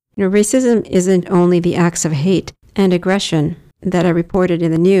 Racism isn't only the acts of hate and aggression that are reported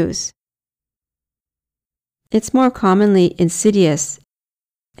in the news. It's more commonly insidious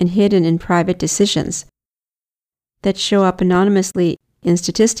and hidden in private decisions that show up anonymously in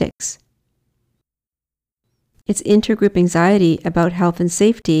statistics. It's intergroup anxiety about health and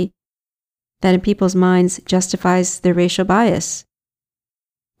safety that in people's minds justifies their racial bias,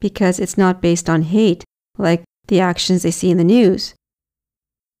 because it's not based on hate like the actions they see in the news.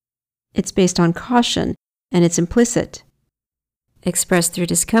 It's based on caution, and it's implicit, expressed through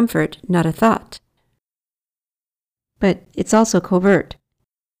discomfort, not a thought. But it's also covert.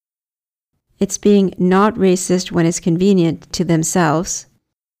 It's being not racist when it's convenient to themselves,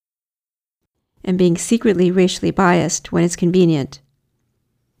 and being secretly racially biased when it's convenient,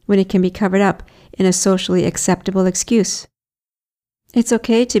 when it can be covered up in a socially acceptable excuse. It's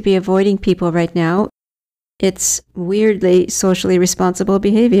okay to be avoiding people right now. It's weirdly socially responsible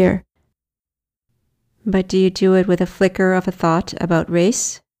behavior. But do you do it with a flicker of a thought about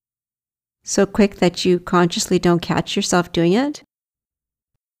race? So quick that you consciously don't catch yourself doing it?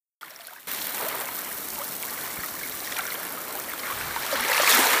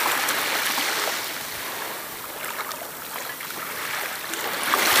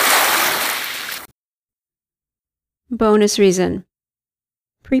 Bonus reason.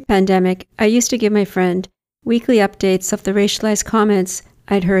 Pre-pandemic, I used to give my friend weekly updates of the racialized comments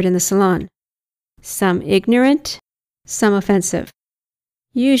I'd heard in the salon. Some ignorant, some offensive,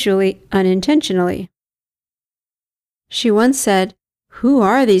 usually unintentionally. She once said, "Who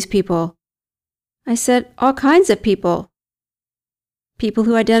are these people?" I said, "All kinds of people. People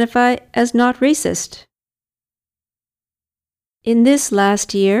who identify as not racist." In this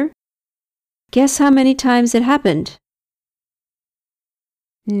last year, guess how many times it happened?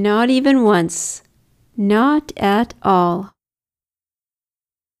 Not even once. Not at all.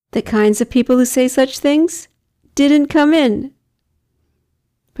 The kinds of people who say such things didn't come in.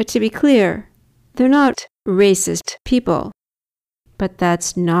 But to be clear, they're not racist people. But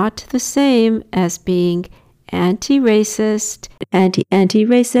that's not the same as being anti-racist,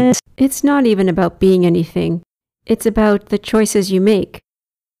 anti-racist. It's not even about being anything. It's about the choices you make.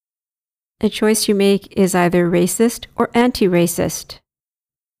 A choice you make is either racist or anti-racist.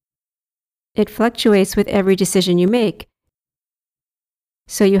 It fluctuates with every decision you make.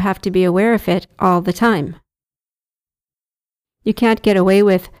 So you have to be aware of it all the time. You can't get away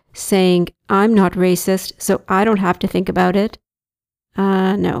with saying, "I'm not racist, so I don't have to think about it."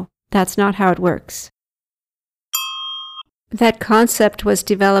 No, that's not how it works. That concept was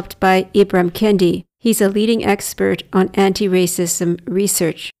developed by Ibram Kendi. He's a leading expert on anti-racism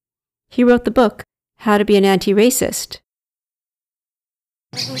research. He wrote the book, How to Be an Anti-Racist.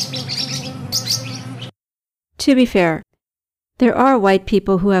 To be fair, there are white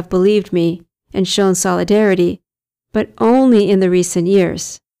people who have believed me and shown solidarity, but only in the recent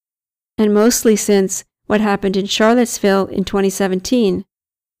years, and mostly since what happened in Charlottesville in 2017.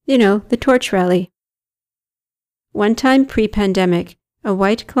 You know, the torch rally. One time pre-pandemic, a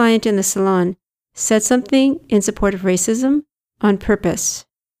white client in the salon said something in support of racism on purpose.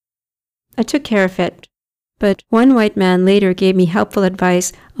 I took care of it, but one white man later gave me helpful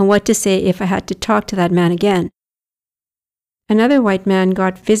advice on what to say if I had to talk to that man again. Another white man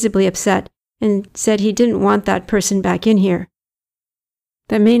got visibly upset and said he didn't want that person back in here.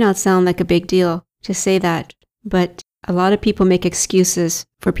 That may not sound like a big deal to say that, but a lot of people make excuses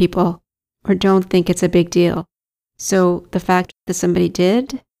for people or don't think it's a big deal. So the fact that somebody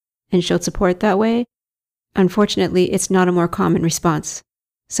did and showed support that way, unfortunately, it's not a more common response.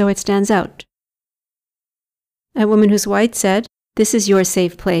 So it stands out. A woman who's white said, "This is your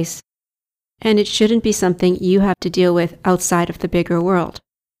safe place." and it shouldn't be something you have to deal with outside of the bigger world.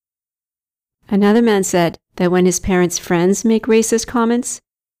 Another man said that when his parents' friends make racist comments,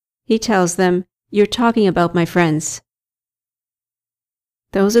 he tells them, "You're talking about my friends."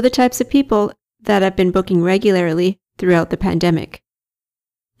 Those are the types of people that have been booking regularly throughout the pandemic.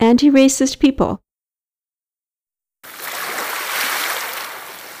 Anti-racist people.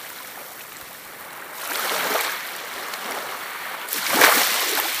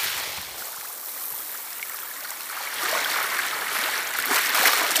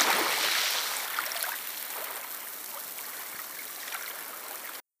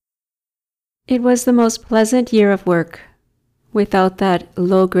 It was the most pleasant year of work, without that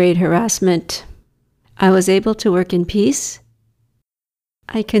low-grade harassment. I was able to work in peace.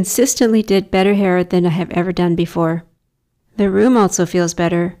 I consistently did better hair than I have ever done before. The room also feels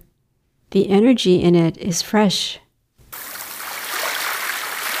better. The energy in it is fresh.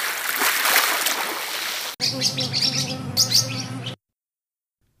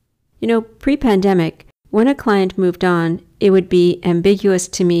 Pre-pandemic, when a client moved on, it would be ambiguous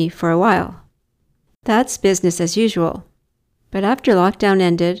to me for a while. That's business as usual. But after lockdown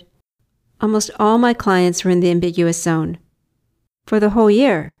ended, almost all my clients were in the ambiguous zone for the whole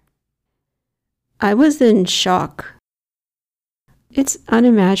year. I was in shock. It's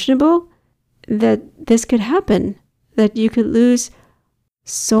unimaginable that this could happen, that you could lose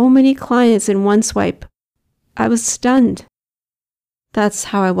so many clients in one swipe. I was stunned. That's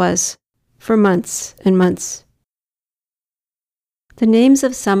how I was for months and months. The names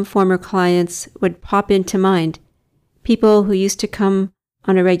of some former clients would pop into mind, people who used to come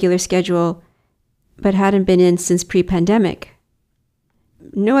on a regular schedule but hadn't been in since pre-pandemic.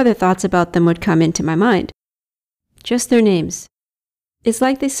 No other thoughts about them would come into my mind, just their names. It's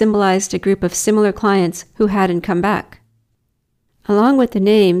like they symbolized a group of similar clients who hadn't come back. Along with the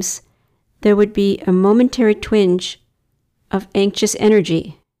names, there would be a momentary twinge of anxious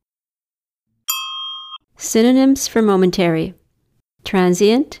energy. Synonyms for momentary: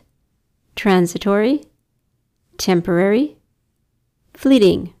 transient, transitory, temporary,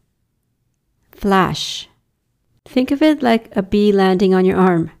 fleeting, flash. Think of it like a bee landing on your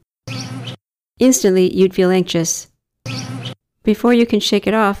arm. Instantly, you'd feel anxious. Before you can shake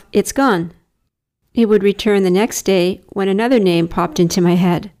it off, it's gone. It would return the next day when another name popped into my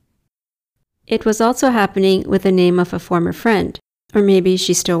head. It was also happening with the name of a former friend, or maybe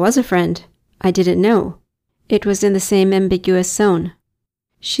she still was a friend. I didn't know. It was in the same ambiguous zone.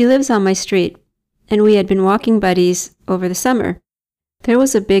 She lives on my street, and we had been walking buddies over the summer. There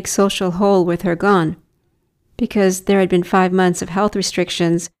was a big social hole with her gone, because there had been 5 months of health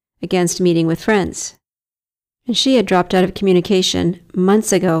restrictions against meeting with friends. And she had dropped out of communication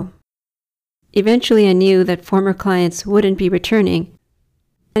months ago. Eventually I knew that former clients wouldn't be returning,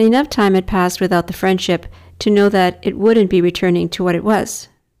 and enough time had passed without the friendship to know that it wouldn't be returning to what it was.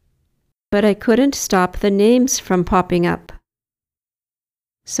 But I couldn't stop the names from popping up.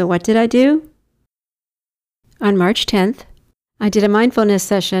 So what did I do? On March 10th, I did a mindfulness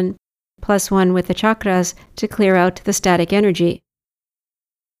session, +1 with the chakras, to clear out the static energy.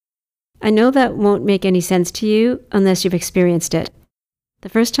 I know that won't make any sense to you unless you've experienced it. The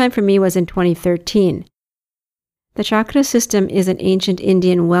first time for me was in 2013. The chakra system is an ancient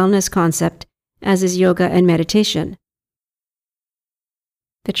Indian wellness concept, as is yoga and meditation.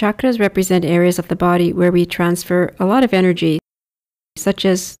 The chakras represent areas of the body where we transfer a lot of energy, such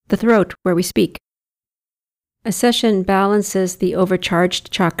as the throat, where we speak. A session balances the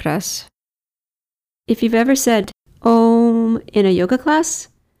overcharged chakras. If you've ever said Om in a yoga class,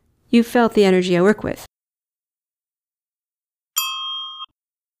 you've felt the energy I work with.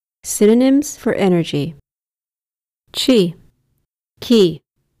 Synonyms for energy: chi, ki,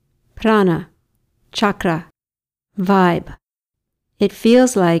 prana, chakra, vibe. It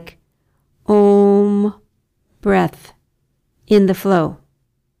feels like Om, breath, in the flow.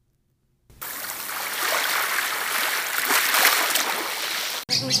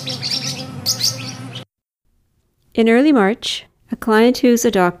 In early March, a client who's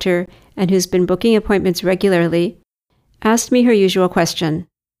a doctor and who's been booking appointments regularly asked me her usual question,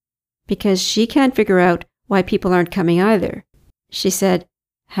 because she can't figure out why people aren't coming either. She said,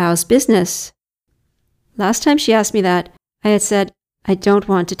 "How's business?" Last time she asked me that, I had said, "I don't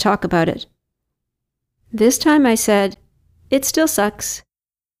want to talk about it." This time I said, "It still sucks."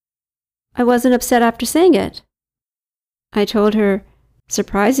 I wasn't upset after saying it. I told her,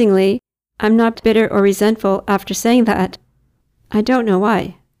 surprisingly, I'm not bitter or resentful after saying that. I don't know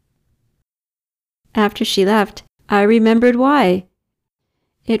why. After she left, I remembered why.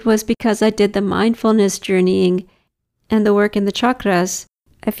 It was because I did the mindfulness journeying and the work in the chakras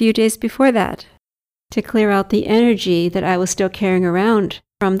a few days before that to clear out the energy that I was still carrying around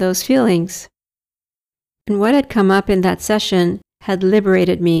from those feelings. And what had come up in that session had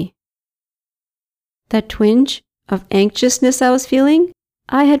liberated me. That twinge of anxiousness I was feeling,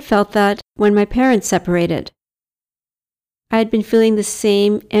 I had felt that when my parents separated. I had been feeling the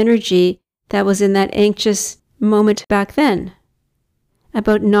same energy that was in that anxious moment back then,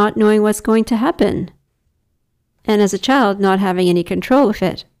 about not knowing what's going to happen, and as a child not having any control of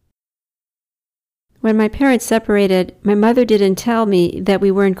it. When my parents separated, my mother didn't tell me that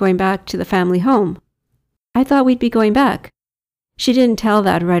we weren't going back to the family home. I thought we'd be going back. She didn't tell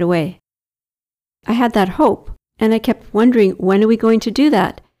that right away. I had that hope, and I kept wondering, when are we going to do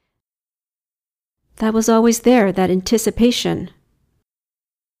that? That was always there, that anticipation.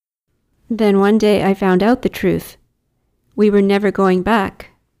 Then one day I found out the truth. We were never going back.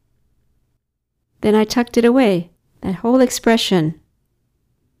 Then I tucked it away, that whole expression.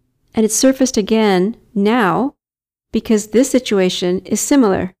 And it surfaced again now because this situation is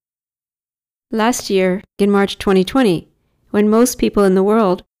similar. Last year, in March 2020, when most people in the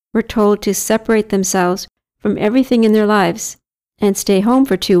world were told to separate themselves from everything in their lives and stay home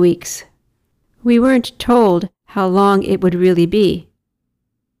for 2 weeks, we weren't told how long it would really be.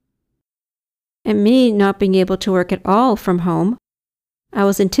 And me not being able to work at all from home, I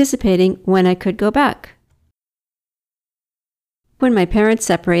was anticipating when I could go back. When my parents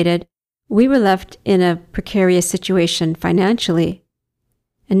separated, we were left in a precarious situation financially.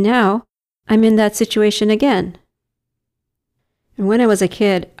 And now, I'm in that situation again. And when I was a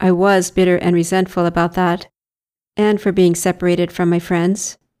kid, I was bitter and resentful about that, and for being separated from my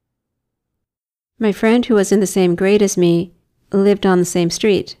friends. My friend who was in the same grade as me lived on the same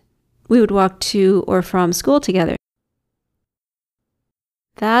street. We would walk to or from school together.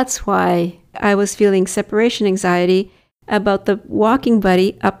 That's why I was feeling separation anxiety about the walking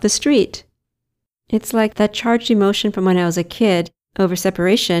buddy up the street. It's like that charged emotion from when I was a kid over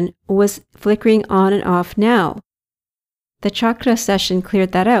separation was flickering on and off now. The chakra session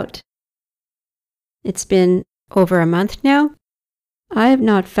cleared that out. It's been over a month now. I have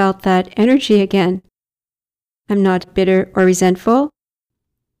not felt that energy again. I'm not bitter or resentful.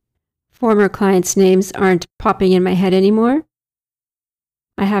 Former clients' names aren't popping in my head anymore.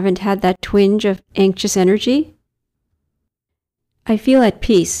 I haven't had that twinge of anxious energy. I feel at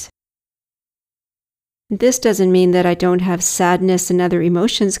peace. This doesn't mean that I don't have sadness and other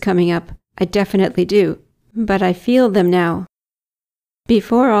emotions coming up. I definitely do. But I feel them now.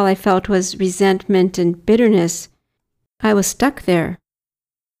 Before, all I felt was resentment and bitterness. I was stuck there.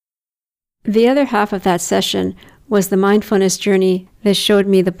 The other half of that session was the mindfulness journey that showed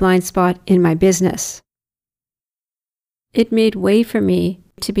me the blind spot in my business. It made way for me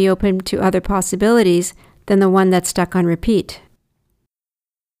to be open to other possibilities than the one that stuck on repeat.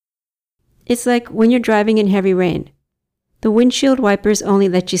 It's like when you're driving in heavy rain. The windshield wipers only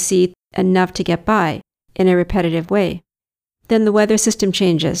let you see enough to get by in a repetitive way. Then the weather system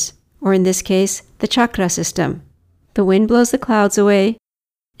changes, or in this case, the chakra system. The wind blows the clouds away,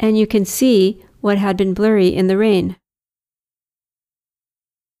 and you can see what had been blurry in the rain.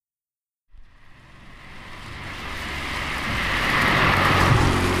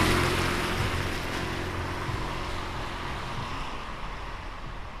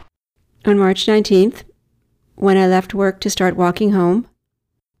 On March 19th, when I left work to start walking home,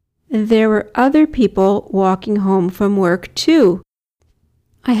 there were other people walking home from work too.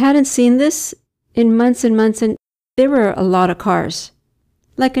 I hadn't seen this in months and months, and there were a lot of cars,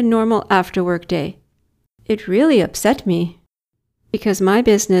 like a normal after-work day. It really upset me, because my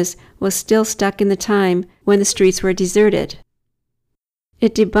business was still stuck in the time when the streets were deserted.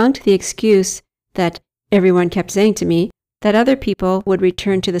 It debunked the excuse that everyone kept saying to me that other people would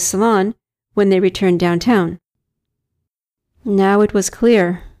return to the salon when they returned downtown. Now it was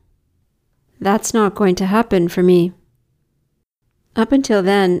clear. That's not going to happen for me. Up until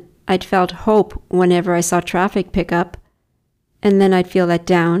then, I'd felt hope whenever I saw traffic pick up, and then I'd feel let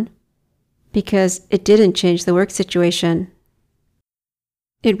down, because it didn't change the work situation.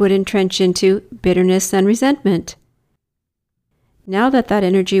 It would entrench into bitterness and resentment. Now that that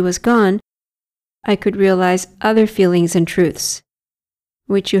energy was gone, I could realize other feelings and truths,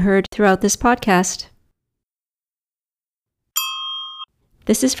 which you heard throughout this podcast.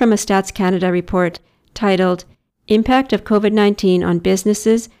 This is from a Stats Canada report titled, Impact of COVID-19 on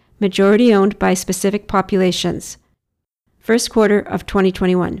Businesses Majority Owned by Specific Populations, first quarter of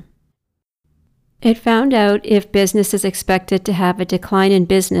 2021. It found out if businesses expected to have a decline in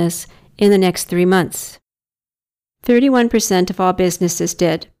business in the next 3 months. 31% of all businesses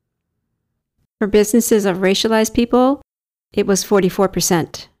did. For businesses of racialized people, it was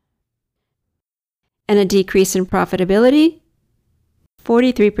 44%. And a decrease in profitability,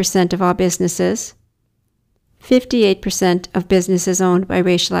 43% of all businesses, 58% of businesses owned by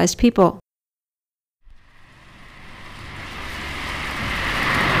racialized people.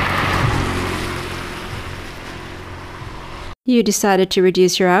 You decided to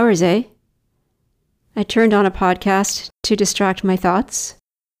reduce your hours, eh? I turned on a podcast to distract my thoughts.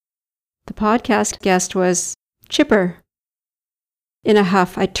 The podcast guest was chipper. In a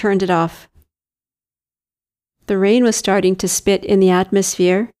huff, I turned it off. The rain was starting to spit in the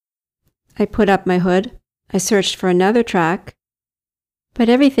atmosphere. I put up my hood. I searched for another track. But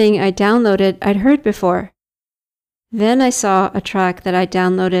everything I downloaded I'd heard before. Then I saw a track that I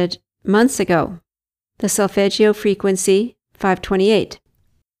downloaded months ago, the Solfeggio Frequency 528.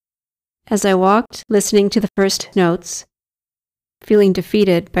 As I walked, listening to the first notes, feeling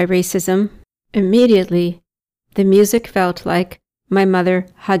defeated by racism, immediately the music felt like my mother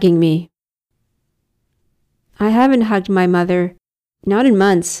hugging me. I haven't hugged my mother, not in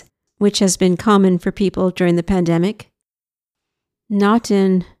months, which has been common for people during the pandemic. Not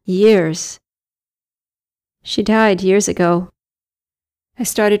in years. She died years ago. I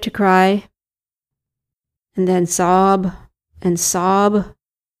started to cry, and then sob and sob.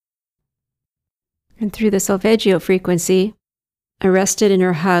 And through the Solfeggio Frequency, I rested in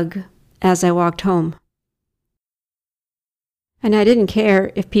her hug as I walked home. And I didn't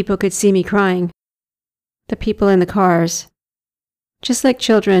care if people could see me crying. The people in the cars. Just like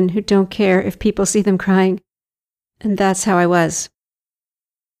children who don't care if people see them crying. And that's how I was.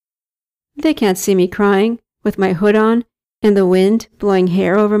 They can't see me crying with my hood on and the wind blowing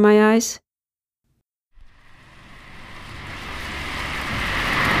hair over my eyes.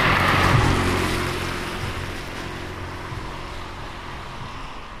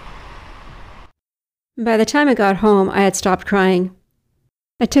 By the time I got home, I had stopped crying.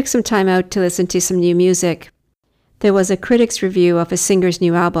 I took some time out to listen to some new music. There was a critic's review of a singer's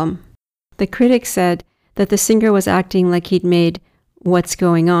new album. The critic said that the singer was acting like he'd made What's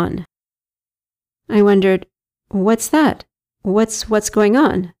Going On. I wondered, what's that? What's going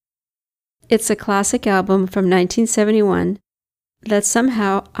on? It's a classic album from 1971 that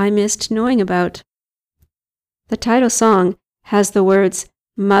somehow I missed knowing about. The title song has the words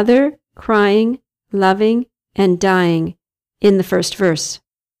mother, crying, loving, and dying in the first verse.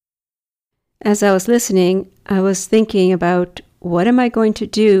 As I was listening, I was thinking about what am I going to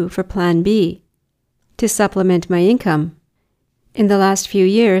do for Plan B to supplement my income. In the last few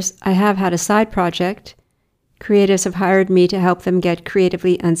years, I have had a side project. Creatives have hired me to help them get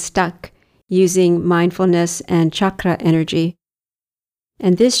creatively unstuck using mindfulness and chakra energy.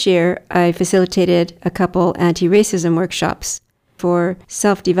 And this year, I facilitated a couple anti-racism workshops for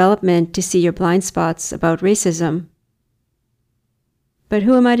self-development to see your blind spots about racism. But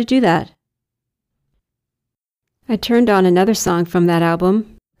who am I to do that? I turned on another song from that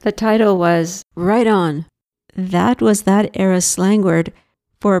album. The title was Right On. That was that era's slang word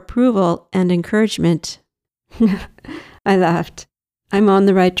for approval and encouragement. I laughed. I'm on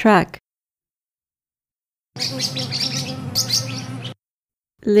the right track.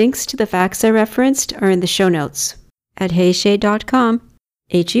 Links to the facts I referenced are in the show notes at heyshay.com,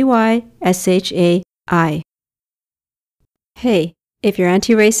 HEYSHAI. Hey, if you're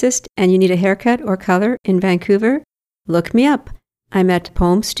anti-racist and you need a haircut or color in Vancouver, look me up. I'm at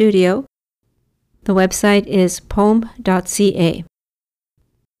Poem Studio. The website is poem.ca.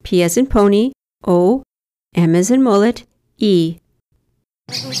 P as in pony, O, M as in mullet, E.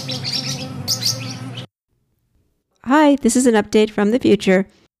 Hi, this is an update from the future.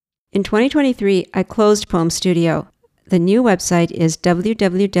 In 2023, I closed Poem Studio. The new website is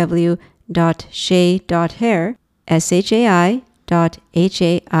www.shay.hair, SHAI.HAIR.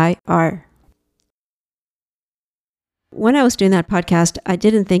 When I was doing that podcast, I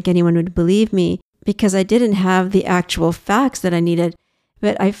didn't think anyone would believe me because I didn't have the actual facts that I needed,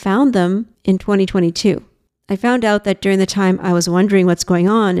 but I found them in 2022. I found out that during the time I was wondering what's going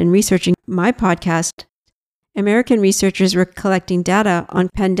on and researching my podcast, American researchers were collecting data on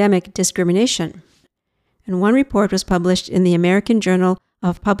pandemic discrimination. And one report was published in the American Journal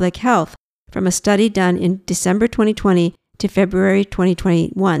of Public Health from a study done in December 2020 to February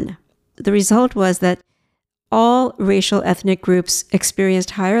 2021. The result was that all racial ethnic groups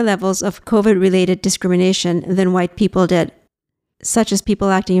experienced higher levels of COVID-related discrimination than white people did, such as people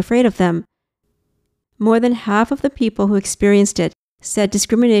acting afraid of them. More than half of the people who experienced it said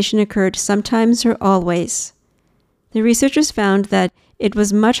discrimination occurred sometimes or always. The researchers found that it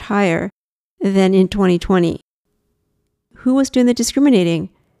was much higher than in 2020. Who was doing the discriminating?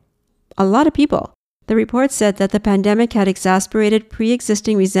 A lot of people. The report said that the pandemic had exacerbated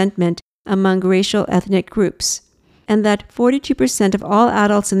pre-existing resentment among racial ethnic groups, and that 42% of all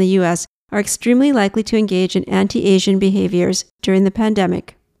adults in the U.S. are extremely likely to engage in anti-Asian behaviors during the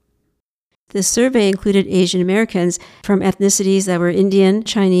pandemic. The survey included Asian Americans from ethnicities that were Indian,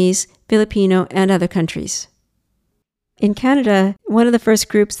 Chinese, Filipino, and other countries. In Canada, one of the first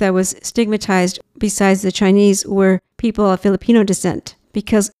groups that was stigmatized besides the Chinese were people of Filipino descent,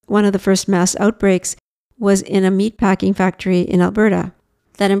 because one of the first mass outbreaks was in a meatpacking factory in Alberta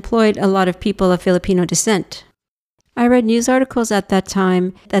that employed a lot of people of Filipino descent. I read news articles at that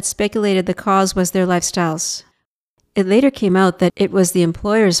time that speculated the cause was their lifestyles. It later came out that it was the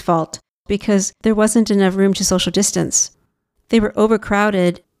employer's fault because there wasn't enough room to social distance. They were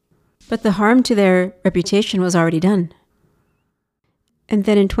overcrowded, but the harm to their reputation was already done. And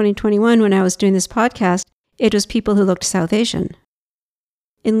then in 2021, when I was doing this podcast, it was people who looked South Asian.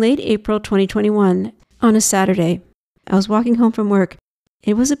 In late April 2021, on a Saturday, I was walking home from work.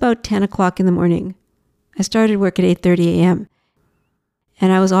 It was about 10 o'clock in the morning. I started work at 8:30 a.m.,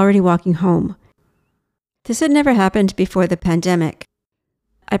 and I was already walking home. This had never happened before the pandemic.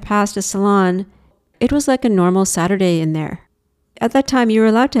 I passed a salon. It was like a normal Saturday in there. At that time, you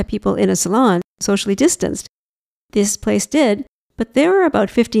were allowed to have people in a salon, socially distanced. This place did, but there were about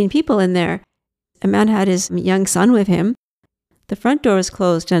 15 people in there. A man had his young son with him. The front door was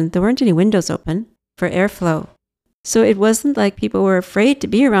closed, and there weren't any windows open for airflow. So it wasn't like people were afraid to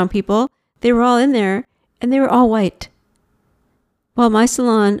be around people. They were all in there, and they were all white. Well, my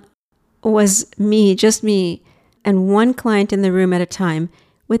salon was me, just me, and one client in the room at a time,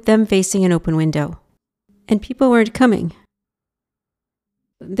 with them facing an open window. And people weren't coming.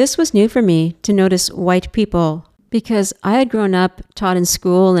 This was new for me, to notice white people, because I had grown up, taught in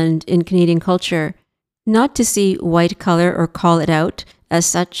school and in Canadian culture, not to see white color or call it out as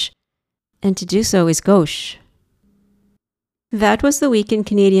such, and to do so is gauche. That was the week in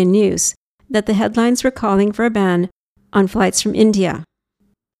Canadian news that the headlines were calling for a ban on flights from India.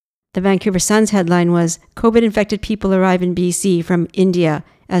 The Vancouver Sun's headline was, COVID-infected people arrive in BC from India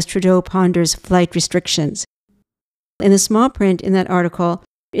as Trudeau ponders flight restrictions. In the small print in that article,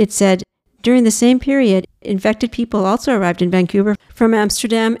 it said, during the same period, infected people also arrived in Vancouver from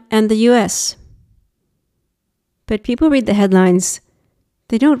Amsterdam and the US. But people read the headlines.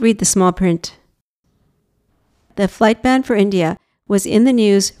 They don't read the small print. The flight ban for India was in the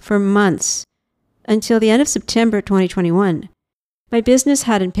news for months, until the end of September 2021. My business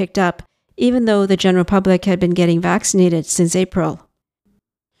hadn't picked up, even though the general public had been getting vaccinated since April.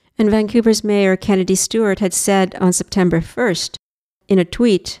 And Vancouver's Mayor Kennedy Stewart had said on September 1st, in a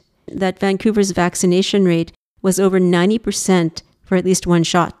tweet, that Vancouver's vaccination rate was over 90% for at least one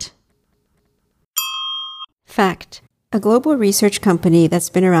shot. Fact. A global research company that's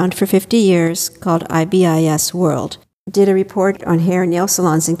been around for 50 years, called IBIS World, did a report on hair and nail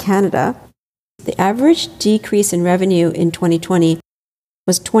salons in Canada. The average decrease in revenue in 2020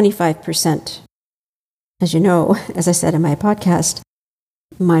 was 25%. As you know, as I said in my podcast,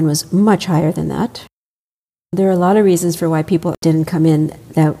 mine was much higher than that. There are a lot of reasons for why people didn't come in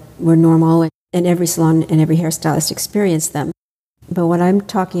that were normal, and every salon and every hairstylist experienced them. But what I'm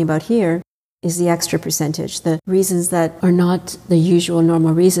talking about here is the extra percentage, the reasons that are not the usual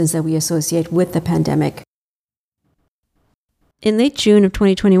normal reasons that we associate with the pandemic. In late June of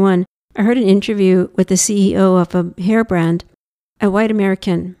 2021, I heard an interview with the CEO of a hair brand, a white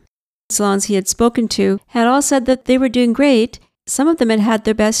American. Salons he had spoken to had all said that they were doing great. Some of them had had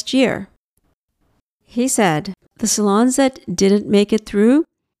their best year. He said the salons that didn't make it through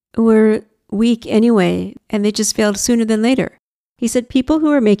were weak anyway, and they just failed sooner than later. He said people who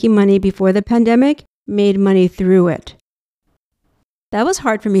were making money before the pandemic made money through it. That was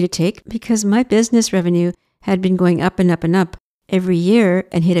hard for me to take because my business revenue had been going up and up and up every year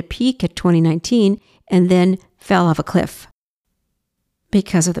and hit a peak at 2019 and then fell off a cliff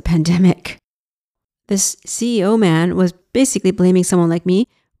because of the pandemic. This CEO man was basically blaming someone like me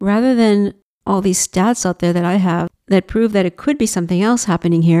rather than all these stats out there that I have that prove that it could be something else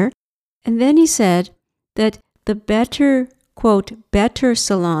happening here. And then he said that the better, quote, better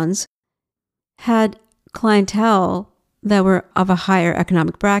salons had clientele that were of a higher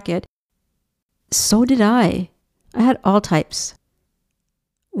economic bracket. So did I. I had all types.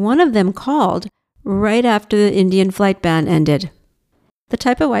 One of them called right after the Indian flight ban ended. The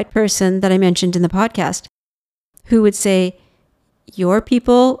type of white person that I mentioned in the podcast, who would say, "Your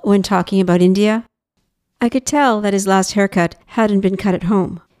people," when talking about India. I could tell that his last haircut hadn't been cut at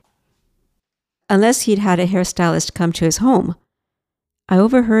home. Unless he'd had a hairstylist come to his home. I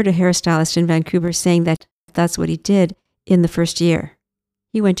overheard a hairstylist in Vancouver saying that that's what he did in the first year.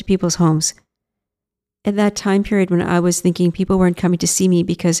 He went to people's homes. at that time period when I was thinking people weren't coming to see me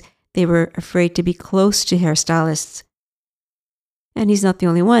because they were afraid to be close to hairstylists. And he's not the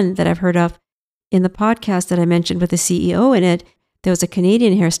only one that I've heard of. In the podcast that I mentioned with the CEO in it, there was a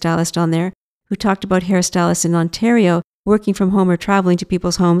Canadian hairstylist on there who talked about hairstylists in Ontario working from home or traveling to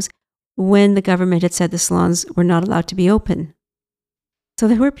people's homes when the government had said the salons were not allowed to be open. So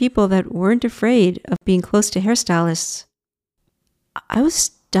there were people that weren't afraid of being close to hairstylists. I was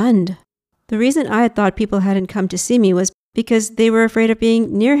stunned. The reason I had thought people hadn't come to see me was because they were afraid of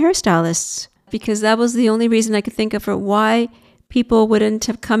being near hairstylists, because that was the only reason I could think of for why people wouldn't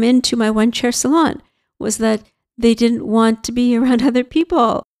have come into my one-chair salon, was that they didn't want to be around other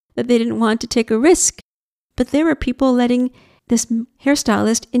people, that they didn't want to take a risk. But there were people letting this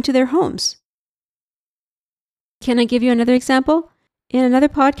hairstylist into their homes. Can I give you another example? In another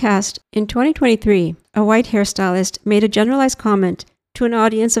podcast, in 2023, a white hairstylist made a generalized comment to an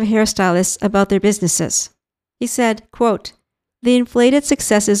audience of hairstylists about their businesses. He said, quote, "The inflated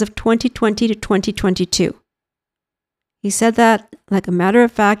successes of 2020 to 2022. He said that like a matter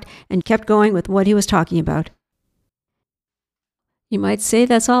of fact and kept going with what he was talking about. You might say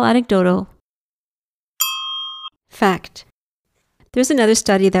that's all anecdotal. Fact. There's another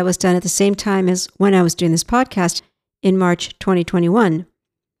study that was done at the same time as when I was doing this podcast in March 2021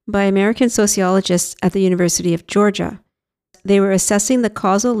 by American sociologists at the University of Georgia. They were assessing the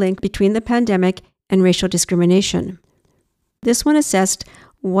causal link between the pandemic and racial discrimination. This one assessed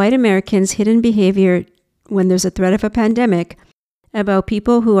white Americans' hidden behavior when there's a threat of a pandemic about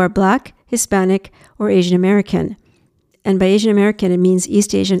people who are Black, Hispanic, or Asian American. And by Asian American, it means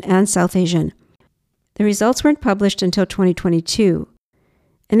East Asian and South Asian. The results weren't published until 2022,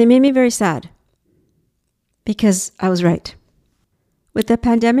 and they made me very sad because I was right. With the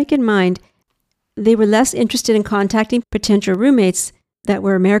pandemic in mind, they were less interested in contacting potential roommates that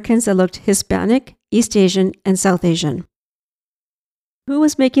were Americans that looked Hispanic, East Asian, and South Asian. Who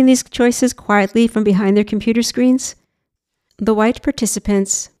was making these choices quietly from behind their computer screens? The white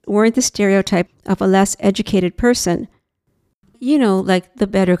participants weren't the stereotype of a less educated person. You know, like the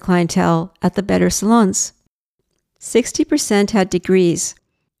better clientele at the better salons. 60% had degrees.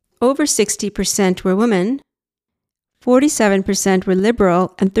 Over 60% were women. 47% were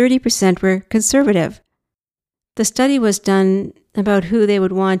liberal and 30% were conservative. The study was done about who they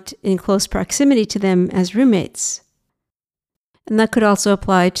would want in close proximity to them as roommates. And that could also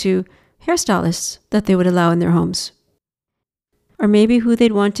apply to hairstylists that they would allow in their homes. Or maybe who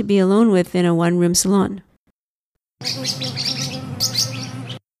they'd want to be alone with in a one-room salon.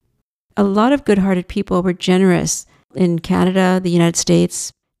 A lot of good-hearted people were generous in Canada, the United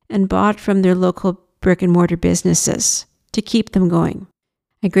States, and bought from their local brick-and-mortar businesses to keep them going.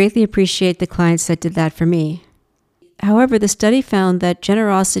 I greatly appreciate the clients that did that for me. However, the study found that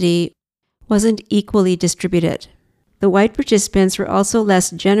generosity wasn't equally distributed. The white participants were also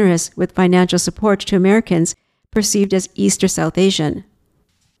less generous with financial support to Americans perceived as East or South Asian.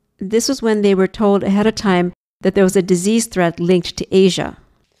 This was when they were told ahead of time that there was a disease threat linked to Asia,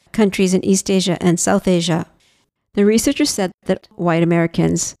 countries in East Asia and South Asia. The researchers said that white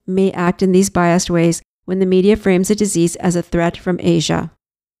Americans may act in these biased ways when the media frames a disease as a threat from Asia.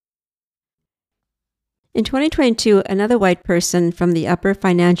 In 2022, another white person from the upper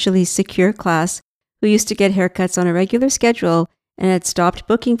financially secure class who used to get haircuts on a regular schedule and had stopped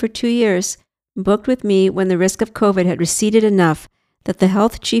booking for 2 years, booked with me when the risk of COVID had receded enough that the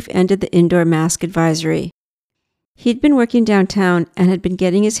health chief ended the indoor mask advisory. He'd been working downtown and had been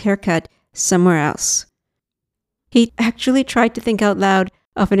getting his haircut somewhere else. He actually tried to think out loud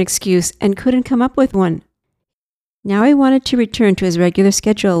of an excuse and couldn't come up with one. Now he wanted to return to his regular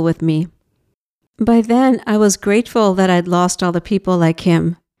schedule with me. By then, I was grateful that I'd lost all the people like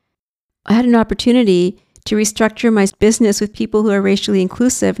him. I had an opportunity to restructure my business with people who are racially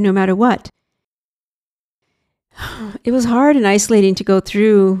inclusive no matter what. It was hard and isolating to go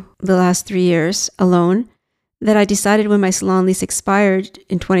through the last 3 years alone that I decided when my salon lease expired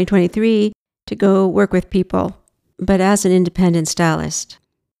in 2023 to go work with people, but as an independent stylist.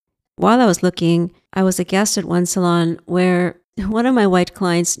 While I was looking, I was a guest at one salon where one of my white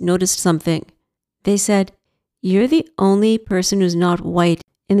clients noticed something. They said, "You're the only person who's not white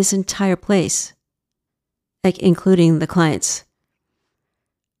in this entire place," like including the clients.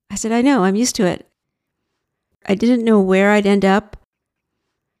 I said, "I know, I'm used to it." I didn't know where I'd end up.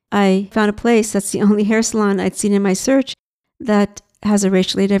 I found a place that's the only hair salon I'd seen in my search that has a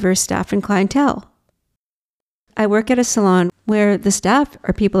racially diverse staff and clientele. I work at a salon where the staff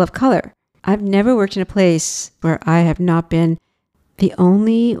are people of color. I've never worked in a place where I have not been the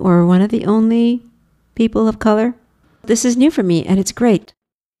only or one of the only people of color. This is new for me and it's great.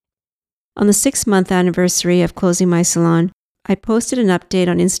 On the 6-month anniversary of closing my salon, I posted an update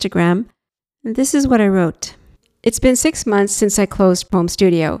on Instagram, and this is what I wrote. It's been 6 months since I closed Poem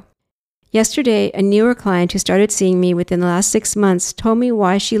Studio. Yesterday, a newer client who started seeing me within the last 6 months told me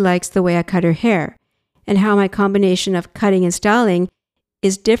why she likes the way I cut her hair, and how my combination of cutting and styling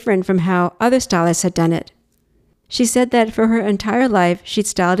is different from how other stylists had done it. She said that for her entire life, she'd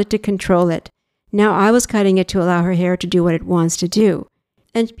styled it to control it. Now I was cutting it to allow her hair to do what it wants to do.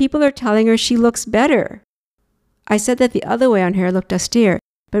 And people are telling her she looks better. I said that the other way on her looked austere,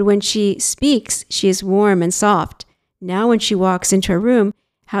 but when she speaks, she is warm and soft. Now when she walks into a room,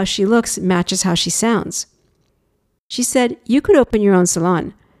 how she looks matches how she sounds. She said, "You could open your own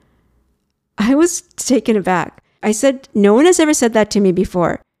salon." I was taken aback. I said, no one has ever said that to me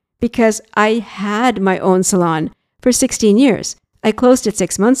before, because I had my own salon for 16 years. I closed it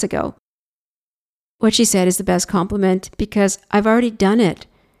 6 months ago. What she said is the best compliment because I've already done it.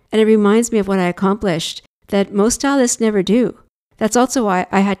 And it reminds me of what I accomplished that most stylists never do. That's also why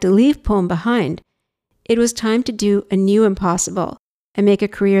I had to leave Poem behind. It was time to do a new impossible and make a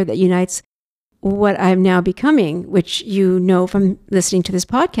career that unites what I'm now becoming, which you know from listening to this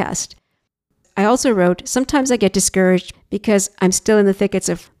podcast. I also wrote, sometimes I get discouraged because I'm still in the thickets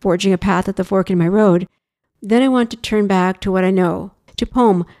of forging a path at the fork in my road. Then I want to turn back to what I know, to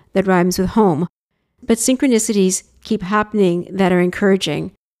poem that rhymes with home. But synchronicities keep happening that are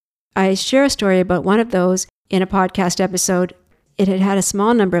encouraging. I share a story about one of those in a podcast episode. It had had a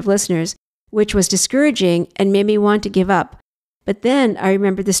small number of listeners, which was discouraging and made me want to give up. But then I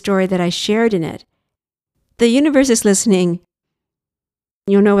remembered the story that I shared in it. The universe is listening.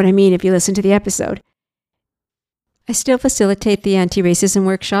 You'll know what I mean if you listen to the episode. I still facilitate the anti-racism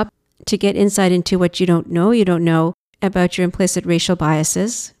workshop to get insight into what you don't know about your implicit racial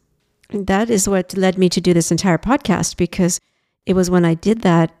biases. And that is what led me to do this entire podcast, because it was when I did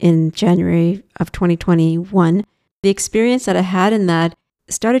that in January of 2021, the experience that I had in that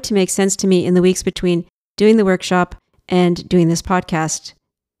started to make sense to me in the weeks between doing the workshop and doing this podcast.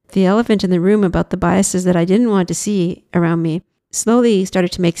 The elephant in the room about the biases that I didn't want to see around me slowly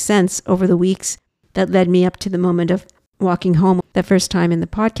started to make sense over the weeks that led me up to the moment of walking home the first time in the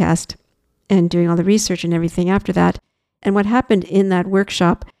podcast and doing all the research and everything after that. And what happened in that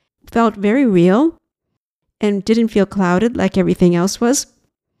workshop felt very real and didn't feel clouded like everything else was.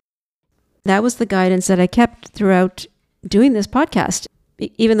 That was the guidance that I kept throughout doing this podcast,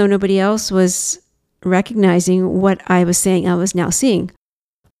 even though nobody else was recognizing what I was saying I was now seeing.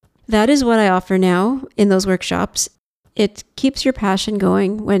 That is what I offer now in those workshops. It keeps your passion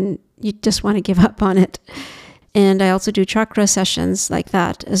going when you just want to give up on it. And I also do chakra sessions like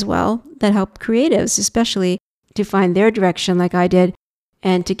that as well that help creatives, especially to find their direction like I did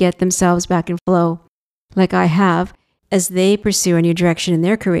and to get themselves back in flow like I have as they pursue a new direction in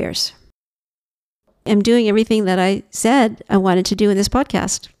their careers. I'm doing everything that I said I wanted to do in this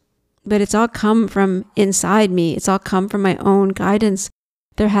podcast, but it's all come from inside me. It's all come from my own guidance.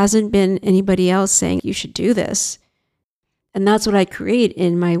 There hasn't been anybody else saying you should do this. And that's what I create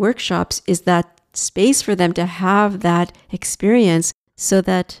in my workshops, is that space for them to have that experience so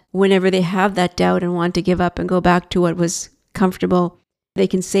that whenever they have that doubt and want to give up and go back to what was comfortable, they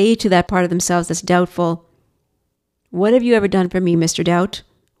can say to that part of themselves that's doubtful, "What have you ever done for me, Mr. Doubt?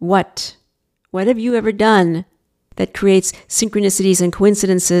 What? What have you ever done that creates synchronicities and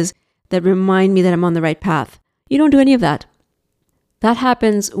coincidences that remind me that I'm on the right path?" You don't do any of that. That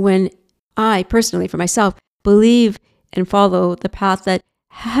happens when I, personally, for myself, believe and follow the path that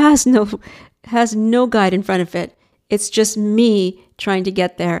has no guide in front of it. It's just me trying to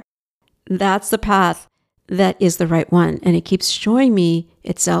get there. That's the path that is the right one. And it keeps showing me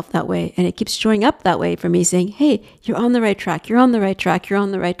itself that way. And it keeps showing up that way for me, saying, hey, you're on the right track. You're on the right track. You're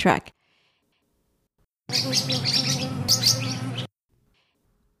on the right track.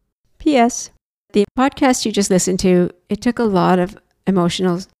 P.S. The podcast you just listened to, it took a lot of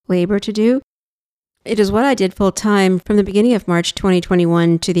emotional labor to do. It is what I did full time from the beginning of March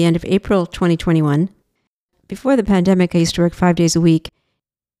 2021 to the end of April 2021. Before the pandemic, I used to work 5 days a week.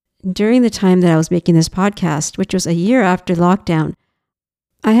 During the time that I was making this podcast, which was a year after lockdown,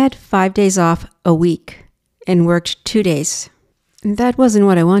 I had 5 days off a week and worked 2 days. And that wasn't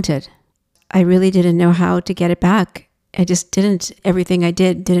what I wanted. I really didn't know how to get it back. I just didn't. Everything I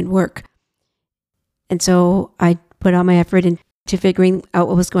did didn't work. And so I put all my effort into figuring out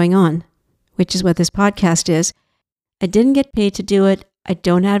what was going on, which is what this podcast is. I didn't get paid to do it. I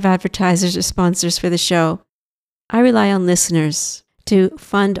don't have advertisers or sponsors for the show. I rely on listeners to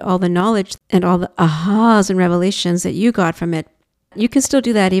fund all the knowledge and all the ahas and revelations that you got from it. You can still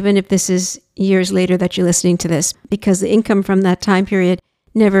do that even if this is years later that you're listening to this, because the income from that time period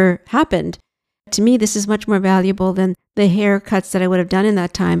never happened. To me, this is much more valuable than the haircuts that I would have done in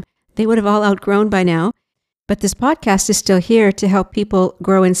that time. They would have all outgrown by now. But this podcast is still here to help people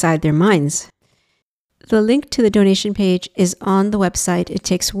grow inside their minds. The link to the donation page is on the website. It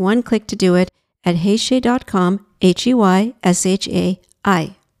takes one click to do it at heyshay.com, HEYSHAI.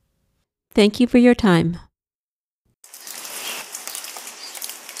 Thank you for your time.